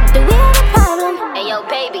the up, do we have a problem? Hey, yo,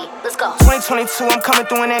 baby, let's go. 2022, I'm coming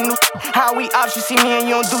through in that new. How we ops, you see me and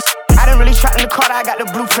you don't do. I done really tried in the car, I got the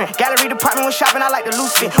blueprint. Gallery department when shopping, I like the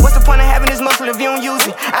loose fit. What's the point of having this muscle if you don't use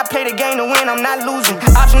it? I play the game to win, I'm not losing.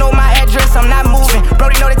 Ops know my address, I'm not moving.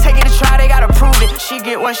 Brody know they take it to try, they gotta prove it. She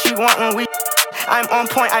get what she want when we. I'm on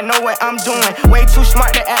point, I know what I'm doing. Way too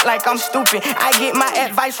smart to act like I'm stupid. I get my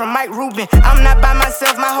advice from Mike Rubin. I'm not by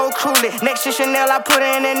myself, my whole crew lit. Next to Chanel, I put her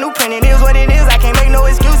in that new print. It is what it is, I can't make no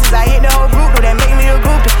excuses. I hit the whole group, though that make me a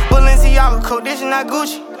groupie. Balenciaga coat, this is not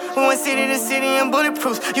Gucci. We went city to city and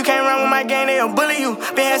bulletproofs. You can't run with my gang, they'll bully you.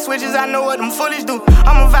 Been had switches, I know what them foolish do.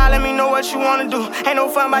 I'ma vibe, let me know what you wanna do. Ain't no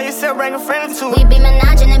fun by yourself, bring a friend or two. We be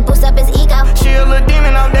menaging and boost up his ego. She a little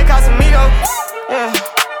demon out there, Casamigo. Yeah,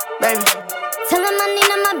 baby. Tell him I need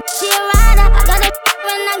my bitch, she a rider. I got a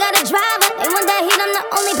and I got a driver. They want that heat, I'm the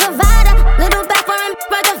only provider. Little back for him,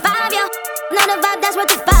 worth a 5, yo. Know the vibe, that's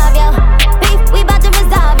worth a 5, yo. Beef, we bout to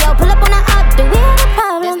resolve, yo. Pull up on the up, do we have a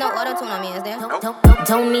problem? There's no auto-tune on me, is there?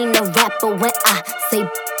 Don't mean no rapper when I say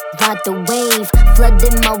ride the wave.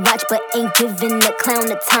 Flooding my watch, but ain't giving the clown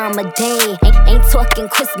the time of day. Ain't talking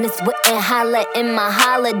Christmas, wouldn't holla in my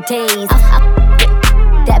holidays.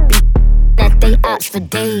 That be that they ops for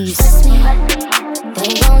days. Trust me,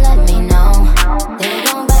 they gon' let me know. They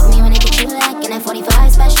gon' wreck me when they get you lacking that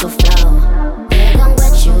 45 special flow. They gon'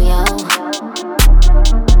 wet you, yo.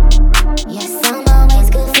 Yes, I'm always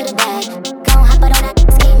good for the bag. Gon' hop out on that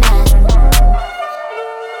ski mask.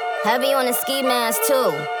 Heavy on the ski mask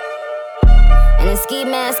too. And the ski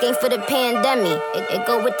mask ain't for the pandemic. It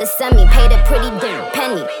go with the semi. Pay the pretty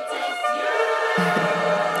penny.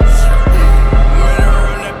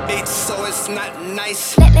 So it's not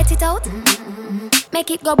nice. Let it out.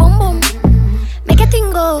 Make it go boom boom. Make a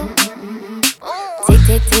thing go. Tick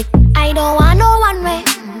tick tick. I don't want no one way.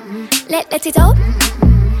 Let it out.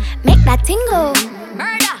 Make that thing go.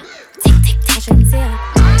 Murder. Tick tick tick.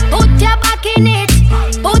 Put your back in it.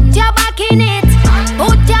 Put your back in it.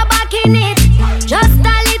 Put your back in it. Just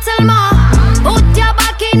a little more. Put your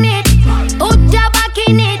back in it. Put your back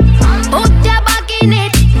in it. Put your back in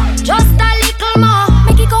it. Just a little more.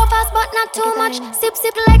 Make it go fast but not too much. Sip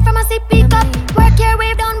sip like from a sippy cup. Work your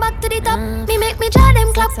wave down back to the top. Me make me jaw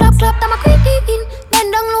them clap clap clap. I'm a queen.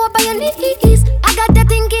 Bend down low by your knees. I got the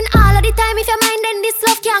thinking all of the time. If your mind then this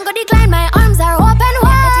love can't go decline. My arms are open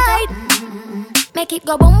wide. Make it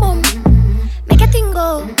go boom boom. Make a thing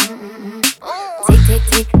go. Tick tick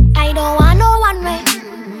tick. I don't want no one way.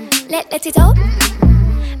 Let it out.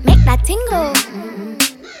 Make that thing go.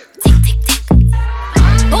 Tick tick tick.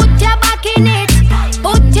 Put your back in it.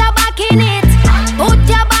 Put your back in it. Put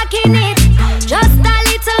your back in it. Just a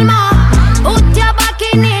little more. Put your back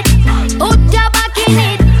in it.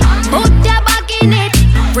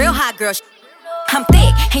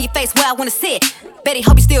 Betty,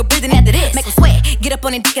 hope you still breathing after this. Make him sweat, get up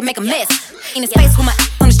on his dick and make a mess. In his face with my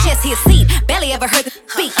on his chest, he a seat. Barely ever heard the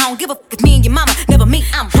speak. I don't give a fuck if me and your mama never meet.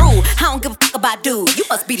 I'm rude. I don't give a fuck about dude. You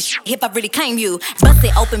must be the shit if I really claim you. Bust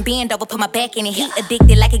it open, bend over, put my back in it. Heat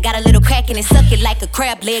addicted like it got a little crack in it. Suck it like a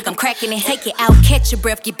crab leg, I'm cracking it. Take it out, catch your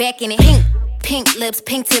breath, get back in it. Pink lips,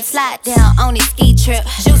 pink tips, slide down on his ski trip.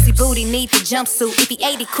 Juicy booty, need the jumpsuit. If he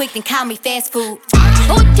ate it quick, then call me fast food.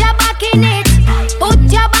 Put your back in it. Put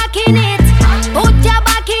your back in it. Put your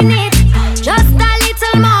back in it. Just a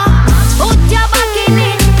little more. Put your back in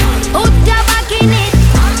it. Put your back in it.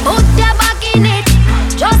 Put your back in it.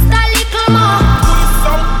 Just a little more.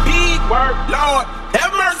 So big, work, Lord,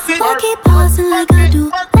 have mercy. I keep pausing like I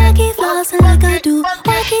do. I keep flossing like I do.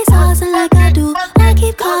 I keep saucing like I do. I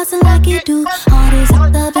keep causing like you do. All this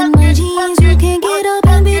up in my jeans, you can't get up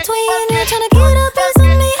in between. You're trying to get a piece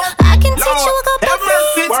of me. I can teach you a couple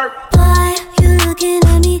things. Why you looking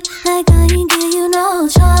at me like I ain't give you no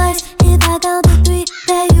choice? If I count to 3,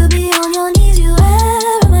 then you be on your knees. You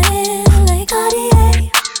wear my hand like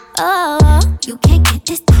Cartier. Oh, you can't get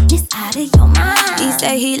this out of your mind. He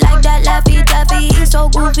say he like that Laffy Taffy. He's so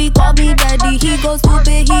goofy, call me daddy. He go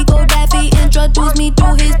stupid, he go daffy. Introduce me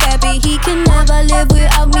to his pappy. He can never live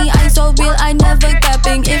without me. I'm so real, I never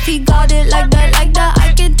capping. If he got it like that,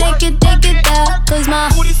 I can take it there. Cause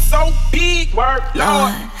my booty so big, work,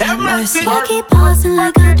 Lord, have mercy. I keep pausing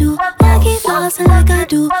like I do. I keep flossing like I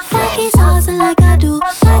do. I keep saucing like I do.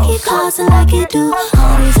 I keep causing like you do.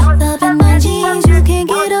 Always up in my jeans, you can't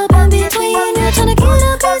get up in between. You're trying to get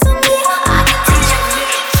a piece of me. I can teach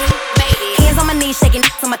you. Hands on my knees, shaking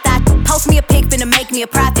on my thigh. Post me a pic, finna make me a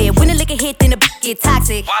profit. When the liquor hit, then the get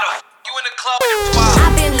toxic. You in the club?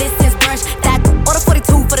 I've been lit since brunch. That order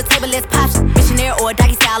 42 for the table, let's pop shit. Missionary or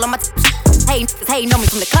doggy style on my Hey, know me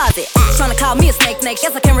from the closet. Tryna call me a snake.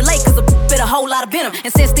 Guess I can relate, cause a bit a whole lot of venom.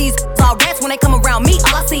 And since these all rats, when they come around me,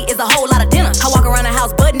 all I see is a whole lot of dinner. I walk around the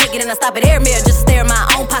house butt naked and I stop at air mirror just to stare at my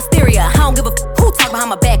own posterior. I don't give a who talk behind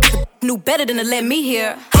my back, cause knew better than to let me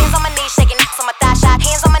hear. Hands on my knees, shaking on my thigh shot.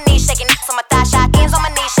 Hands on my knees, shaking on my thigh shot. Hands on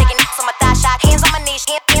my knees, shaking on my thigh shot. Hands on my knees,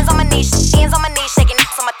 hands on my knees, hands on my knees, shaking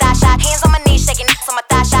on my thigh shot. Hands on my knees, shaking on my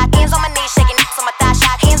thigh shot. Hands on my knees, shaking on my thigh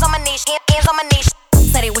shot. Hands on my knees, hands on my knees.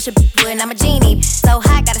 Said it wish a good and I'm a genie. So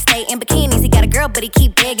hot, gotta stay in bikinis. He got a girl, but he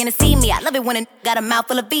keep begging to see me. I love it when a got a mouth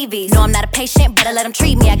full of BVs. No, I'm not a patient, better let him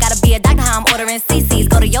treat me. I gotta be a doctor, how I'm ordering CCs.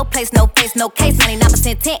 Go to your place, no face, no case.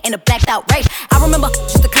 99% tint in a blacked out race. I remember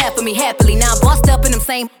just to clap for me happily. Now I'm bossed up and them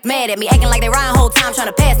same mad at me. Acting like they riding whole time trying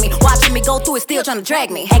to pass me. Watching me go through it, still trying to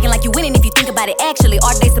drag me. Acting like you winning if you think about it actually.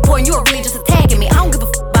 Are they supporting you or really just attacking me? I don't give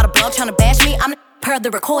a about a blog trying to bash me. I'm per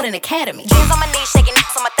the Recording Academy. Hands on my knees, shaking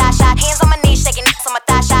on my thigh shot. Hands on my knees, shaking on my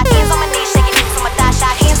thigh shot. Hands on my knees, shaking on my thigh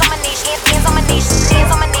shot. Hands on my knees, hands on my knees,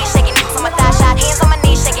 hands on my knees, shaking on my thigh shot. Hands on my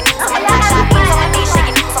knees, shaking on my thigh shot. Hands on my knees,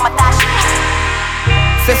 shaking on my thigh shot.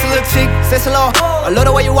 Sexy little chick, sexy little. I love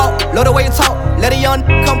the way you walk, love the way you talk. Let a young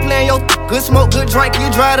come play in your good smoke, good drink,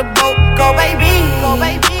 you drive the boat. Go baby, go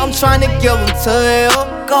baby. I'm trying to give them to you.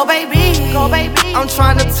 Go baby, go baby. I'm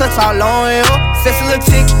trying to touch all on you. Sexy little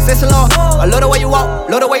chick, sexy little. I love the way you walk,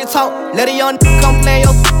 love the way you talk. Let a young come play in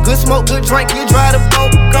your good smoke, good drink, you drive the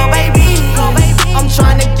boat. Go baby, go baby. I'm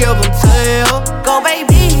trying to give them to you. Go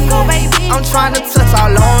baby, go baby. I'm trying to touch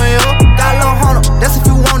all on you. Got a little Honda, that's if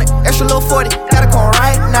you want it. Extra little 40, gotta come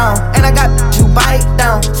right now. And I got you bite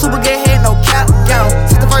down. Super good head, no cap down.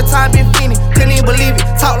 Since the first time been feeling, couldn't even believe it.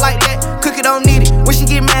 Talk like that, cookie don't need it. When she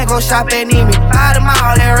get mad, go shop at Neiman. Out of my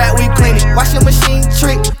all that rat, we clean it. Watch your machine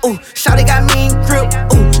trick, ooh. Shawty got mean grip,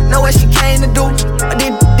 ooh. Know what she came to do.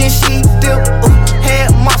 Then she dip, ooh.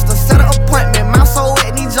 Head monster, set an appointment. Mouth so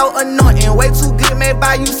wet, need your anointing. Way too good, may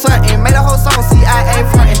buy you something. Made a whole song, CIA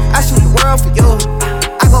frontin'. I shoot the world for you,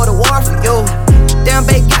 I go to war for you. Damn,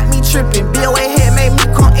 babe got me trippin'. BOA head made me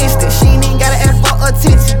come instant. She ain't even gotta ask for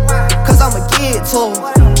attention, cause I'ma give it to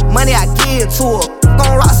her. Money I give to her.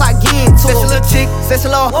 Gon' rocks I give to her. Sexy little chick, sexy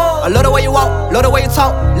little. I love the way you walk, love the way you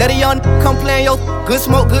talk. Let a young come play in your good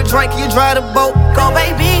smoke, good drink, you drive the boat. Go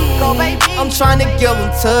baby, go baby. I'm trying to give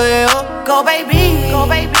them to you. Go baby, go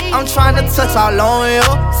baby. I'm trying to touch all on you.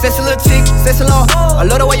 Sexy little chick, sexy little. I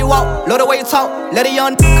love the way you walk, love the way you talk. Let a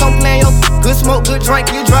young come play in your good smoke, good drink,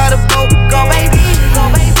 you drive the boat. Go baby, go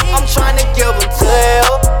baby. I'm trying to give them to you.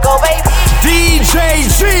 Go baby. DJ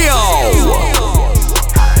Gio.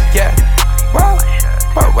 Yeah, wow.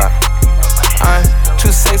 I'm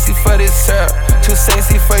too sexy for this girl, too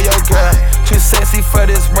sexy for your girl, too sexy for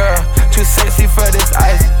this world, too sexy for this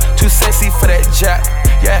ice, too sexy for that jack.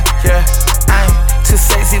 Yeah, I'm too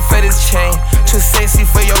sexy for this chain, too sexy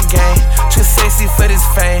for your game, too sexy for this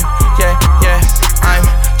fame. Yeah, I'm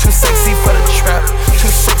too sexy for the trap,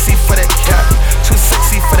 too sexy for that cap, too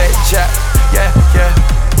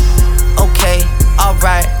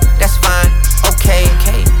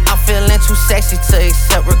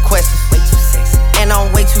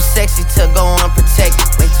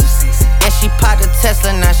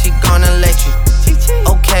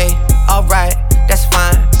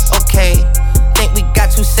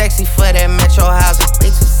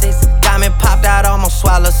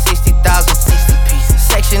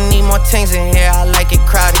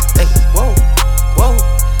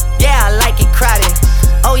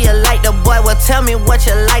tell me what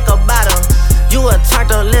you like about him. You a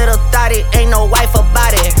turned a little thotty, ain't no wife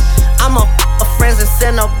about it. I'm a friends and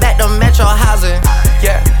send her back to Metro housing.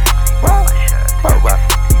 Yeah,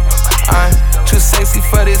 I'm too sexy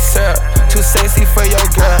for this syrup, too sexy for your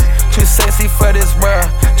girl, too sexy for this world,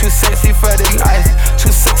 too sexy for this life,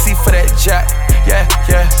 too sexy for that jack. Yeah,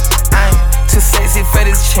 I'm too sexy for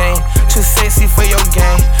this chain, too sexy for your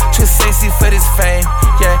game, too sexy for this fame.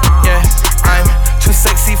 Yeah, I'm too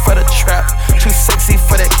sexy for the trap, too sexy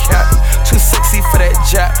for that cap, too sexy for that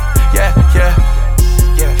jack. Yeah.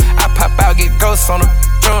 I pop out, get ghosts on the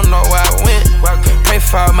don't know where I went. Pray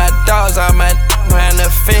for all my dogs, all my behind the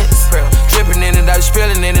fence. Dripping in it, I was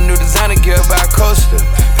spilling in a new designer gear by Coaster.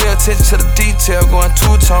 Pay attention to the detail, going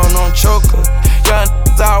two-tone on choker. Young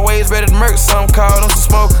always ready to murk, some call them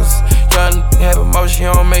some smokers. Young have emotion,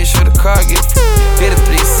 you don't make sure the car get did a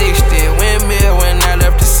 360, windmill when I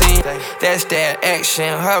left the scene. That's that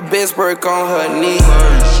action, her best work on her knees.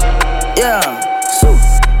 Yeah,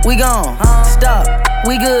 we gone, stop,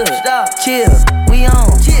 we good, chill, we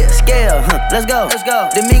on, scale, let's go,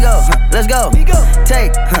 Domingo, let's go,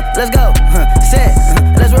 take, let's go, set,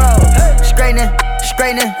 let's roll, straightening,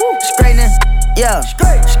 yeah,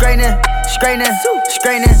 straightening,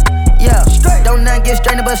 yeah, don't nothing get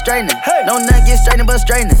straightening but straightening, don't nothing get straightening but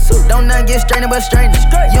straightening, don't nothing get straightening but straightening,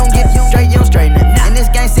 you don't get straight, you don't straighten it, in this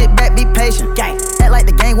game sit back, be patient, act like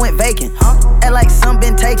the game went vacant, act like some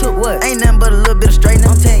been taken, ain't nothing but a little bit of straightening,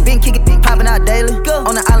 been kicking, popping out daily,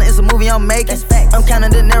 on the island it's a movie I'm making, I'm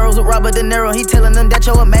counting the narrows with Robert De Niro, he telling them that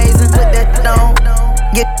you're amazing, put that on,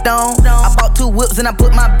 get on, I bought 2 whips and I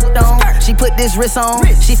put my boot on, she put this wrist on,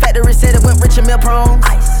 she factory said it went Richard Mill prone,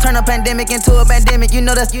 turn a pandemic into a pandemic, you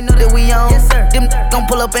know that we on, them gon'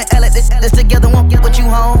 pull up and L at this together, won't get what you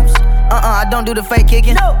homes, I don't do the fake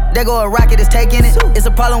kicking, there go a rocket, it's taking it, it's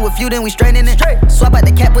a problem with you, then we straightening it, swap out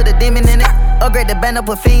the cat, put a demon in it, upgrade the band up,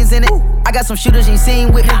 put fiends in it, I got some shooters you ain't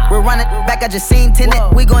seen with me, we're running back, I just seen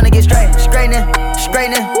tenant, we gonna get straightening, yeah,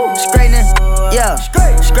 straightening,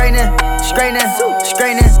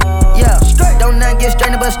 yeah, don't nothing get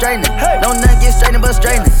straightening but straightening, don't nothing get straightening but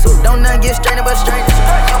straightening, don't nothing get straightening but straightening.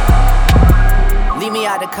 Leave me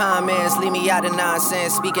out the comments, leave me out the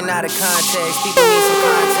nonsense. Speaking out of context, people need some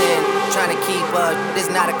content. Trying to keep up, this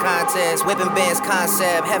not a contest. Whipping bands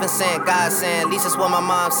concept, heaven sent, God sent. At least that's what my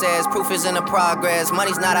mom says. Proof is in the progress,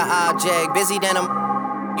 money's not an object. Busy than a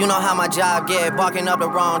you know how my job get. Barking up the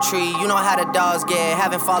wrong tree, you know how the dogs get.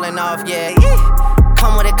 Haven't fallen off yet.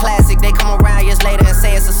 Come with a classic, they come around years later and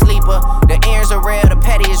say it's a sleeper. The earrings are real, the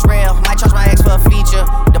petty is real. Might charge my ex for a feature.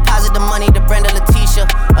 Deposit the money to Brenda Leticia,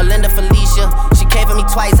 Alinda Felicia. She came for me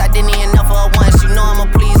twice, I didn't even know for her once. You know I'm a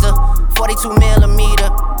pleaser.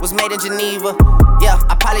 42mm was made in Geneva. Yeah,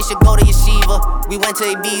 I probably should go to Yeshiva. We went to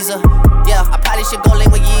Ibiza. Yeah, I probably should go link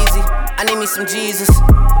with Yeezy. I need me some Jesus.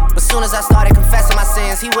 But soon as I started confessing my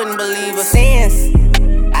sins, he wouldn't believe us. Sins,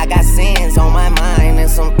 I got sins on my mind and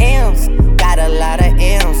some M's. Got a lot of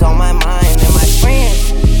M's on my mind and my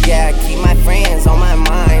friends. Yeah, I keep my friends on my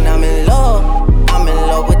mind. I'm in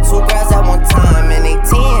love with 2 girls at one time and they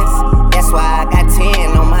 10s. That's why I got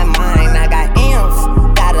 10 on my mind. I got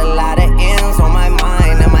M's, got a lot of M's on my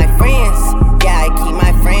mind and my friends. Yeah, I keep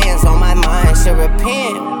my friends on my mind. Should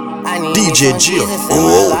repent. I need DJ Gio.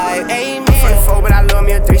 But I love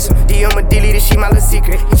me a threesome. DM a delete it, she my little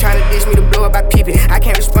secret. He tryna dish me to blow up, I peep it. I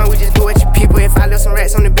can't respond, we just do it, you people. If I left some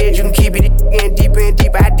rats on the bed, you can keep it. Getting deeper and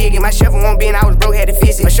deeper, I dig it. My shovel won't be and I was broke, had to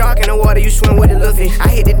fix it. A shark in the water, you swim with a little fish. I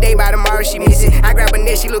hit the day by tomorrow, she miss it. I grab her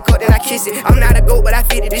neck, she look up, then I kiss it. I'm not a goat, but I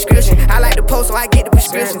fit the description. I like the post, so I get the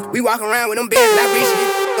prescription. We walk around with them bands and I reach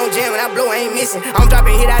it. Don't jam when I blow, I ain't missing. I'm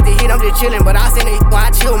dropping hit after hit, I'm just chillin'. But I send it when I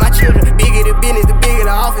chill with my children. Bigger the business, the bigger the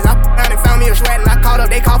office. I around and found me a shred and I caught up.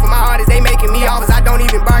 They call for my artists, they making me offers. I don't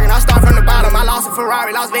even bargain, I start from the bottom. I lost a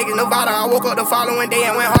Ferrari, Las Vegas, Nevada. I woke up the following day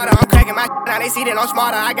and went harder. I'm cracking my now they see that I'm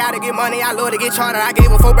smarter. I gotta get money, I love to get charter. I gave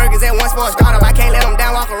her 4 burgers at once for a startup. I can't let them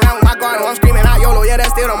down, walk around with my guard. I'm screaming out YOLO, yeah,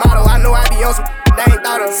 that's still the motto. I know I be on some they ain't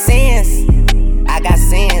thought of. Sins, I got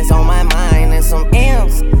sins on my mind and some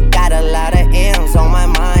M's. Got a lot of M's on my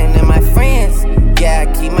mind and my friends. Yeah,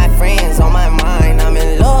 I keep my friends on my mind. I'm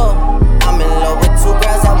in love with 2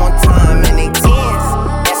 girls at one time and they 10s.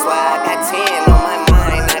 That's why I got 10 on my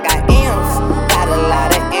mind. I got M's, got a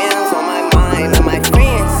lot of M's on my mind and my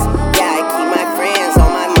friends. Yeah, I keep my friends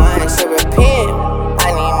on my mind. Should repent. I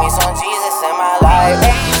need me some Jesus in my life.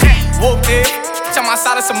 Whooped it, tell my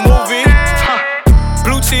side of some movie.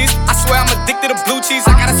 Blue cheese, I swear I'm addicted to blue cheese.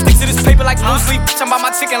 I gotta stick to this paper like blue sleep. Talking about my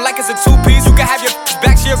chicken like it's a 2-piece. You can have your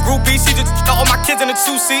back, she a groupie. She just all my kids in a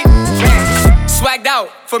 2-seat. Swagged out,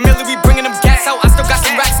 familiar, we bringing them gas out. I still got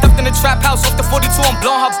some racks stuffed in the trap house. Off the 42, I'm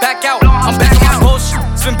blowing her back out. I'm back on my bullshit.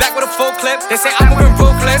 Spin back with a full clip. They say I'm moving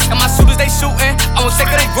ruthless. And my shooters, they shooting. I'm gonna take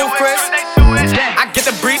her, they roof, Chris. I get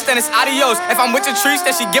the breeze, then it's adios. If I'm with your trees,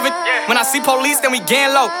 then she give it. When I see police, then we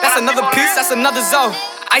gang low. That's another piece, that's another zone.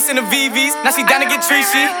 Ice in the VVs, now she down to get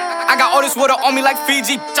treachy. I got all this water on me like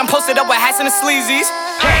Fiji. I'm posted up with hats and the sleazies.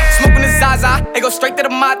 Smoking the Zaza, they go straight to the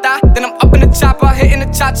Mata. Then I'm up in the chopper, hitting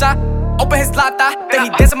the cha-cha. Open his lata, then he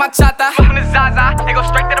dancing my chata. Smoking the Zaza, they go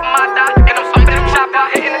straight to the Mata. Then I'm up in the chopper,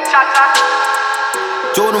 hitting the cha-cha.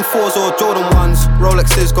 Jordan 4s or Jordan 1s,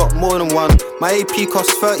 Rolexes got more than one. My AP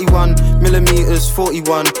costs 31mm,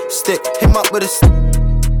 41. Stick him up with a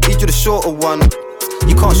need you the shorter one.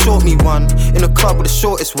 You can't short me one. In the club with the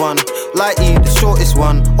shortest one. Lighty, the shortest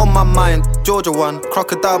one. On my mind, Georgia one.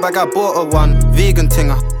 Crocodile bag, I bought her one. Vegan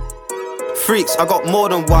tinger. Freaks, I got more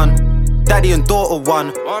than one. Daddy and daughter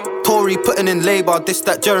one. Tory putting in labour, this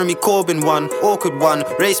that Jeremy Corbyn one. Awkward one,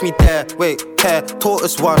 race me there, wait, care,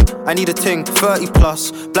 tortoise one. I need a ting, 30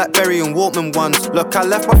 plus, Blackberry and Walkman ones. Look, I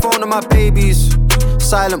left my phone and my babies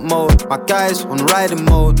silent mode, my guys on riding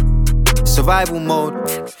mode, survival mode.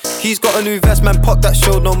 He's got a new vest, man, pop that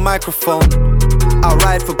showed no microphone. I'll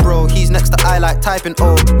ride for bro, he's next to I like typing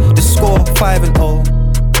O. The score, 5-0,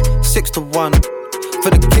 6-1. For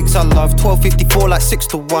the kicks I love, 12.54 like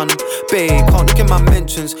 6-1. Babe, can't look in my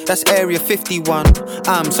mentions, that's area 51.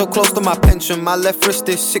 I'm so close to my pension, my left wrist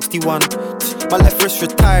is 61. My left wrist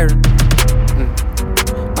retiring.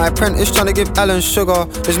 My apprentice trying to give Alan sugar,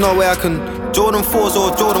 there's no way I can. Jordan 4s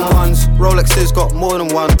or Jordan 1s, Rolexes got more than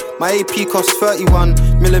one. My AP costs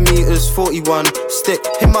 31mm, 41. Stick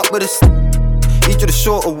him up with a need you the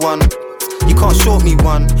shorter one. You can't short me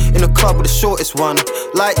one. In the club with the shortest one.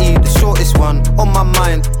 Lighty, the shortest one. On my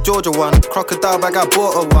mind, Georgia one. Crocodile bag, I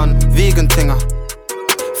bought her one. Vegan tinger.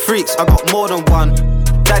 Freaks, I got more than one.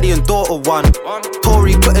 Daddy and daughter one.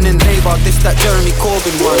 Tory putting in labour, this that Jeremy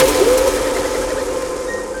Corbyn one.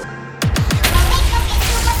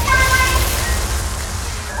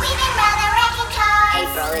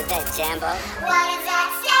 Is that Jambo? What is that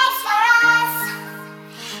stage for us?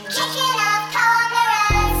 Kicking up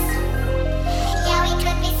corners. Yeah, we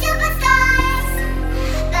could be superstars,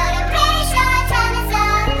 but I'm pretty sure our time is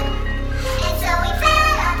up. And so we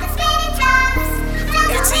fell off the spinning tops.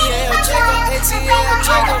 ATL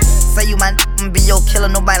Jagger. Say you my be your killer,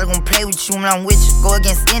 nobody gon' play with you when I'm with you. Go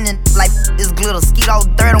against any like this glitter, skeet all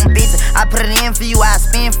dirt on bitches. I put it in for you, I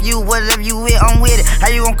spin for you, whatever you with, I'm with it.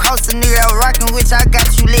 How you gon' cost a nigga out rockin' with you? I got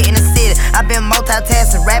you lit in the city. I been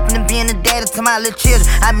multitasking, rapping and being a daddy to my little children.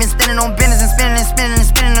 I been spinning on business and spinning and spinning and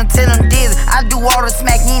spinning until I'm dizzy. I do all the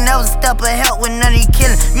smack, you ain't never step or help with none of you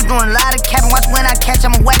killing. You doing a lot of capping, watch when I catch,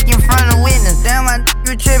 I'ma whack you in front of witness. Damn,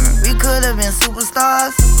 you trippin', we could've been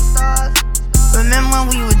superstars. Remember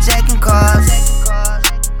when we were jacking cars?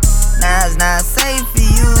 Now it's not safe for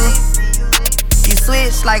you. You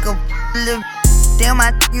switch like a little. Damn,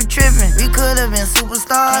 you trippin'. We could've been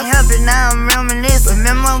superstars. Can't help it, now I'm reminiscing.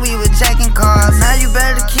 Remember when we were jacking cars? Now you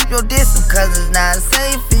better keep your distance, cause it's not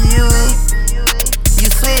safe for you. You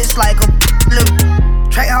switch like a little.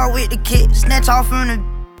 Track hard with the kick, snatch off from the.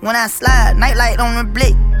 When I slide, nightlight on the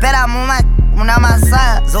blick. Bet I'm on my when I'm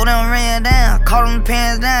outside. So them ran down, caught them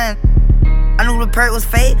pants down. I knew the perk was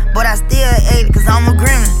fake, but I still ate it, cause I'm a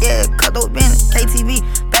gremlin. Yeah, cut those business, KTV,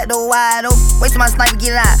 back door wide open. Wait till my sniper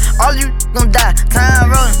get out, all you gon' die.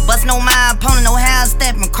 Time rolling, bustin' on my opponent, no hand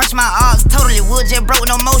stepping. Crush my arms, totally wood jet broke,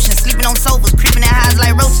 no motion. Sleeping on sofas, creeping in highs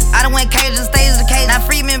like roaches. I done went cages, stages of cage. Now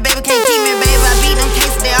free me, baby, can't keep me, baby. I beat them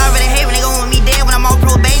cases, they already hate me. They gon' want me dead when I'm on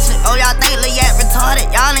probation. Oh, y'all think Lil Yak retarded?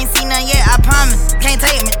 Y'all ain't seen nothing yet, I promise. Can't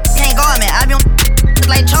take me, can't guard me. I been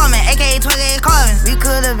like Charmin, aka 28 Carvin. We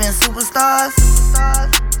could've been superstars.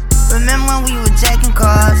 Remember when we were jacking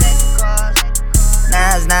cars?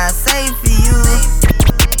 Now it's not safe for you.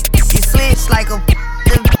 You switch like a.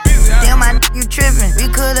 Damn, you trippin'.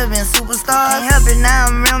 We could've been superstars. Can't help it, now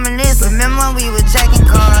I'm reminiscing. Remember when we were jacking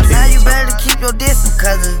cars? Now you better keep your distance,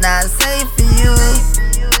 cause it's not safe for you.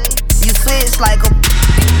 You switch like a.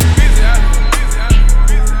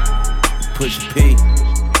 Push a P.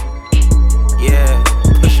 Yeah,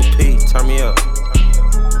 push a P. Turn me up.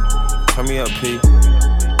 Turn me up, P.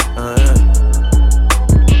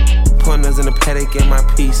 Pointers in the paddock in my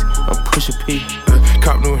piece. I'm Pusha P.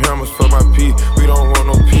 Cop new hammers for my P. We don't want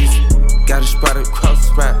no peace. Got a spot across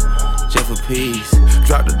the spot, just for peace.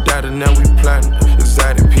 Drop the data, now we plotting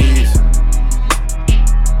exotic peas.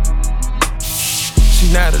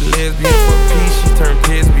 She not a lesbian for peace. She turned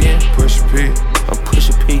lesbian. Pusha P. I'm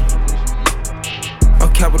Pusha P.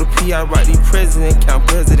 I'm capital P, I write the president, count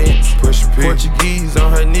presidents. Push P. Portuguese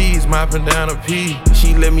on her knees, mopping down a P.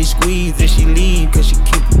 She let me squeeze and she leave, cause she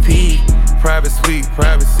keep a P. suite,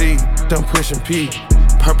 privacy, done pushing P.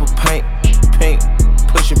 Purple paint, pink,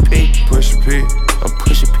 pushing P. Pushing P, I'm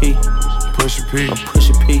pushing P. Pushing P, I'm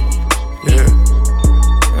pushing P. Yeah.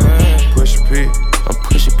 Pushing P, I'm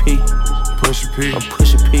pushing P. Pushing P, I'm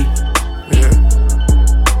pushing P. Yeah.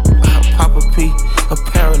 Pop a P, I'm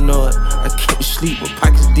paranoid. I can't sleep with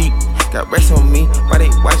pockets deep. Got rest on me, why they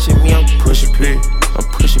watching me? I'm pushing P. I'm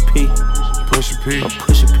pushing P. Pushing P, I'm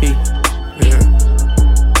pushing P. Yeah.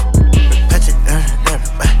 Push it,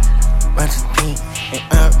 bunch of P,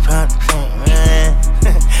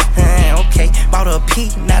 and okay, bought a P,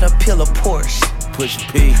 not a pill of Porsche. Push a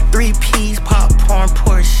P. 3 P's, popcorn,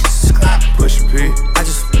 Porsche. Push a P. I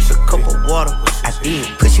just push a cup of water. I did.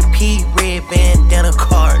 Push a P, red bandana,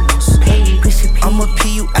 Cardinals. Push a P. I'ma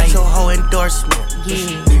P you at your whole endorsement.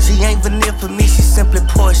 Yeah. She ain't vanilla for me, she simply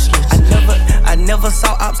porcelain. I never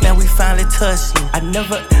saw ops, now we finally touched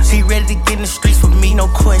it. She ready to get in the streets with me, no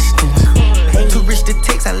question. Too rich to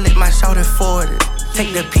text, I let my shorty forward it.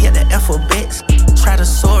 Take the P at the alphabets, try to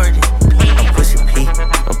sort it. I'm pushing P.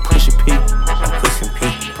 I'm pushing P. I'm pushing P.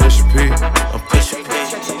 Pushing P. I'm pushing P.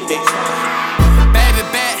 Baby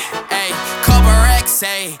bet, ayy, couple racks,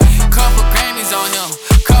 ayy, couple Grammys on him,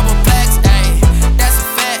 couple plaques, ayy, that's a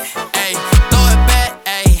fact, ayy, throw it back,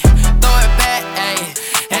 ayy, ayy,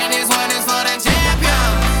 and this one is for the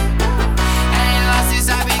champion. Ain't lost since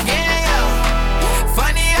I began, yo.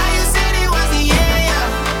 Funny how you said it was the year, yo.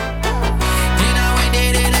 You know we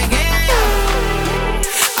did it again, yo.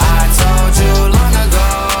 I told you long ago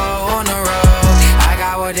on the road, I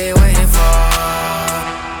got what they waiting for.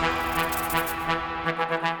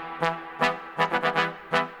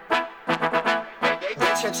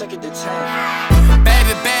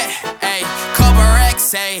 Baby bet, ayy, couple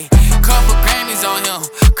racks, ayy, couple Grammys on him,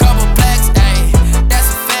 couple plaques, ayy, that's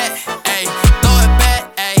a fact, ayy, throw it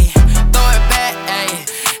back, ayy, ayy,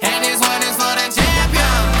 and this one is for the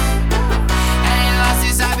champion. Ain't lost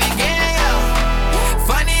since I began, yo.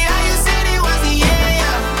 Funny how you said it was the year,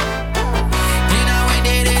 yo. You know we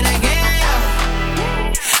did it again, yo.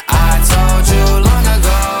 I told you long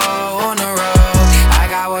ago on the road, I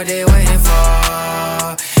got what they waiting for.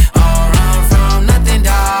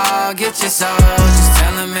 Get your soul, just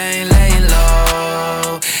tell him I ain't laying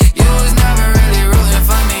low. You was never really rooting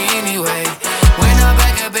for me anyway. When I'm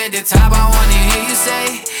back up at the top, I wanna hear you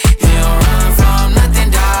say, you don't run from nothing,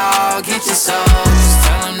 dawg. Get your soul, just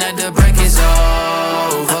tell him that the break is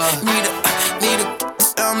over. Need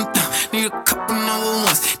a couple number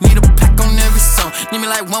ones. Need a pack on every song. Need me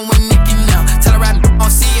like one with Nicki now. Tell her I don't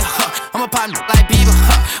see ya, huh. I'm a pop like Bieber,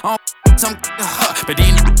 huh. Some huh. But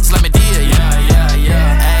these niggas let me deal, yeah.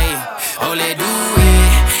 Ayy, oh, let do it.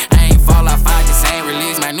 I ain't fall off, I just ain't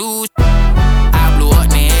release my news. I blew up,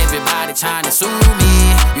 now everybody tryna sue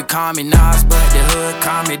me. You call me Nas, but the hood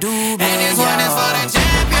call me Doobie. And this one is for the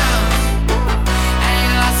champion.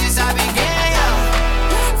 Ain't lost since I began, yo.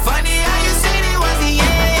 Funny how you said it was the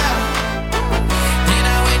year, yo. You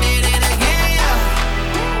know we did it again, yo.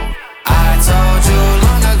 I told you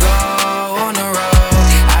long ago on the road,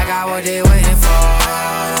 I got what they waiting for.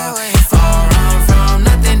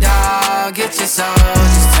 Get your soul,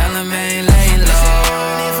 just tell him I ain't laying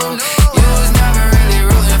low. You was never really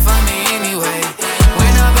rooting for me anyway.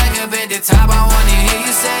 When I'm back up at the top, I wanna hear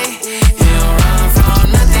you say, you don't run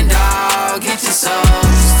from nothing, dawg. Get your soul,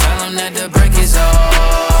 just tell him that the break is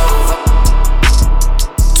over.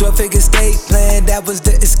 12-figure estate plan, that was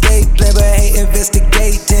the escape plan, but I ain't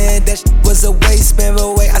investigating. That shit was a waste, man,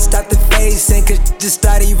 but wait, I stopped the facing, cause just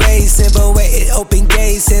started racing, but wait, it opened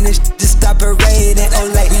gates, and it just stopped parading. Oh,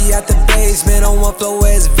 like, we out the basement, on one floor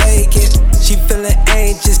where it's vacant. She feeling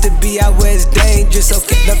anxious to be out where it's dangerous,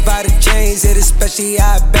 okay, love how to change it, especially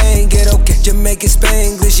how I bang it, okay. Jamaican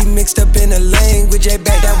Spanglish, she mixed up in the language, hey,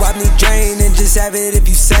 back that wop need draining, just have it if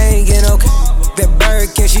you singing, okay. That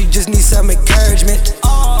Birkin, she just needs some encouragement.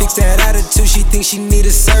 Fix that attitude, she thinks she need a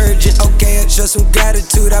surgeon. Okay, I show some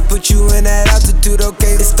gratitude, I put you in that altitude.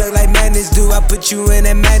 Okay, it's stuck like madness do, I put you in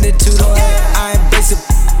that magnitude. Okay, I ain't basic,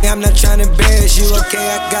 I'm not tryna embarrass you. Okay,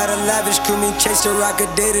 I got a lavish crew, me chase the rock, a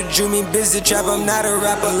data drew me busy trap. I'm not a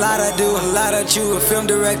rapper, a lot I do, a lot I chew. A film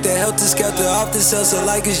director, helter skelter, off the cell, so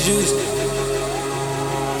like it's juice.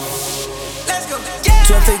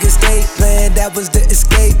 12-figure estate plan, that was the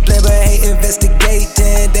escape plan, but I ain't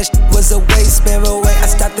investigating. That shit was a waste, man, but wait, I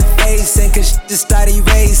stopped the facing, cause shit just started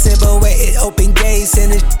racing, but wait, it opened gates,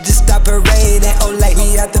 and it just stopped parading. Oh, like,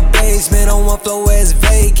 we out the basement, on one floor where it's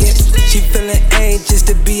vacant. She feeling anxious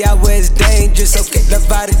to be out where it's dangerous, okay, love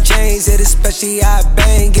how to change it, especially how I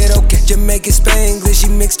bang it, okay. Jamaican Spanglish,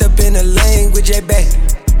 she mixed up in the language, hey, babe.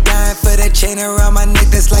 Dying for that chain around my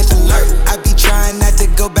neck, that's like alert. I be trying not to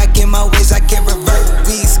go back in my ways, I can't remember.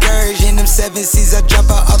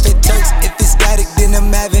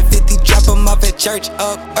 church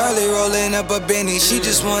up early, rolling up a Benny. She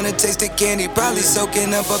just wanna taste the candy, probably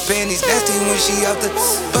soaking up her panties. Nasty when she out the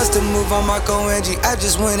bust a move on Marco Angie. I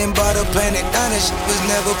just went and bought a planet. Now that shit was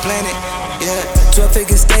never planted. Yeah,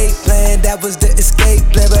 12-figure estate plan, that was the escape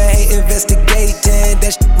plan, but I ain't investigating.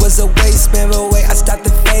 That shit was a waste, man, but wait, I stopped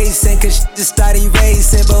the facing, cause shit just started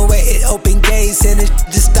racing. But wait, it opened gates and it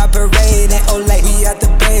just stopped parading. Oh, like we out the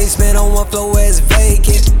basement on one floor where it's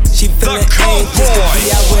vacant. She feeling aim just to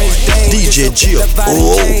be out where it's dangerous. DJ Gio.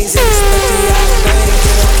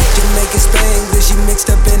 Jamaican Spanglish, she mixed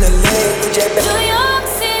up in a language. New York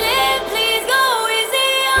City, please go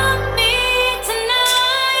easy on me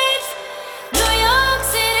tonight. New York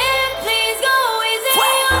City, please go easy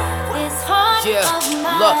on this heart of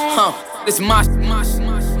mine. Look, this is my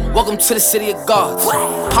welcome to the city of gods.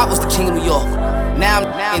 Pop was the king of New York. Now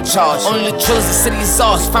I'm in charge. Only the drillers, the city is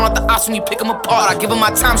ours. Find out the odds when you pick them apart. I give them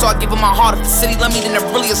my time, so I give them my heart. If the city love me, then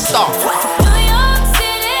they're really a star. New York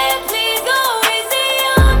City, please go easy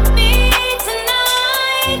on me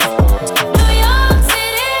tonight. New York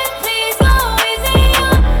City, please go easy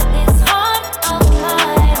on this heart of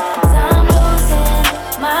mine. 'Cause I'm losing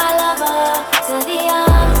my lover to the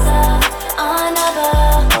arms of another.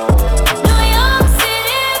 New York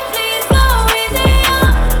City, please go easy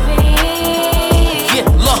on me. Yeah,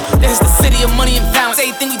 look, there's the city of money and balance.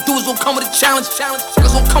 Everything we do is gonna come with a challenge.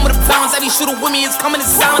 It's gonna come with a balance. Every shooter with me is coming in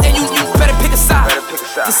silence. And you better pick a side.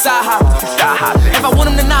 Decide how. If I want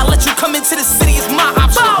him to not let you come into the city, it's my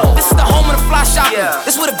option. This is the home of the fly shopping.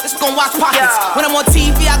 This is where the bitch gon' watch pockets. When I'm on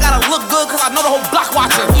TV, I gotta look good, cause I know the whole block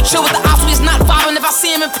watching. You chill with the ops, we is not vibing. If I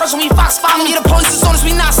see him in person, we fox following. Yeah, the police is on us,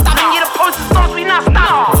 we not stopping. Yeah, the police is on us, we not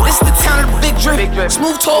stopping. This is the town of the big drip.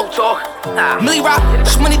 Smooth talk. Millie Rock,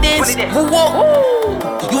 Shmoney Dance, Woo Walk.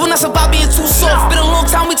 You will not survive being too soft. Been a long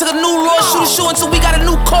time, we took a new law. Shoot a show until we got a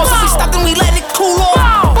new cause. If we stop, then we let it cool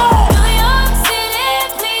off. New York City,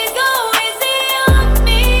 please go easy on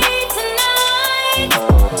me tonight.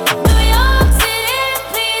 New York City,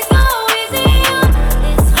 please go easy on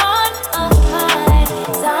this heart of mine.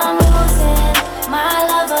 'Cause I'm losing my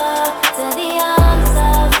lover to the arms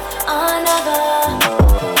of another.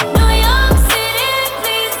 New York City,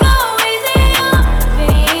 please go easy on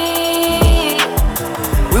me.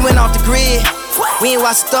 We went off the grid. We ain't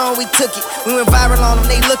watched Stone, we took it. We went viral on them,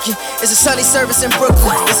 they looking. It's a Sunday service in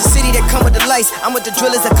Brooklyn. It's a city that come with the lights. I'm with the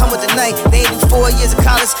drillers that come with the night. They ain't do 4 years of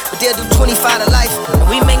college, but they'll do 25 to life. And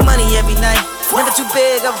we make money every night. Never too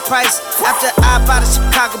big of a price. After I buy the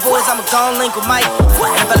Chicago Bulls, I'ma go and link with Mike.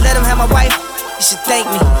 And if I let him have my wife, you should thank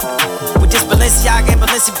me. With this Balenciaga and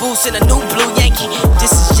Balenci boots and a new blue Yankee.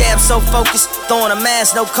 This is Jab so focused, throwing a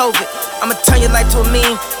mask, no COVID. I'ma turn your life to a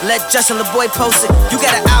meme, let Justin LeBoy post it. You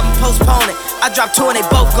got an album, postpone it. I dropped 2 and they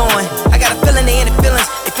both going. I got a feeling they in the feelings.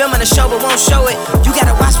 They filming the show but won't show it. You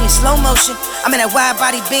gotta watch me in slow motion. I'm in that wide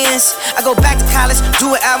body Benz. I go back to college,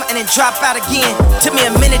 do an album and then drop out again. Took me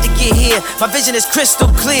a minute to get here. My vision is crystal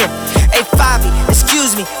clear. Hey Fabi,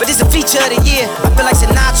 excuse me, but this a feature of the year. I feel like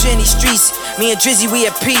Sinatra in these streets. Me and Drizzy, we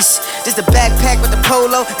at peace. This the backpack with the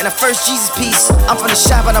polo and the first Jesus piece. I'm from the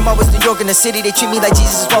shop, but I'm always New York in the city. They treat me like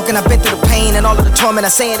Jesus is walking. I've been through the pain and all of the torment. I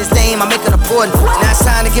saying his name, I'm making a point. Now it's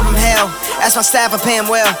time to give him hell. Ask my staff, I pay him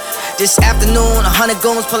well. This afternoon, 100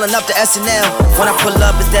 goons pulling up to SNL. When I pull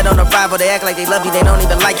up, it's dead on arrival. They act like they love you, they don't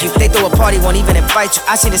even like you. They throw a party, won't even invite you.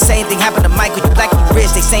 I see the same thing happen to Michael. You black, you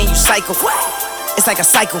rich, they saying you psycho. It's like a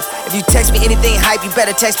cycle. If you text me anything hype, you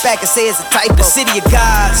better text back and say it's a typo. The city of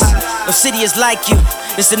gods, no city is like you.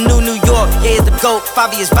 It's the new New York, yeah, it's the GOAT.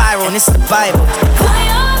 Fabi is viral, and it's the Bible.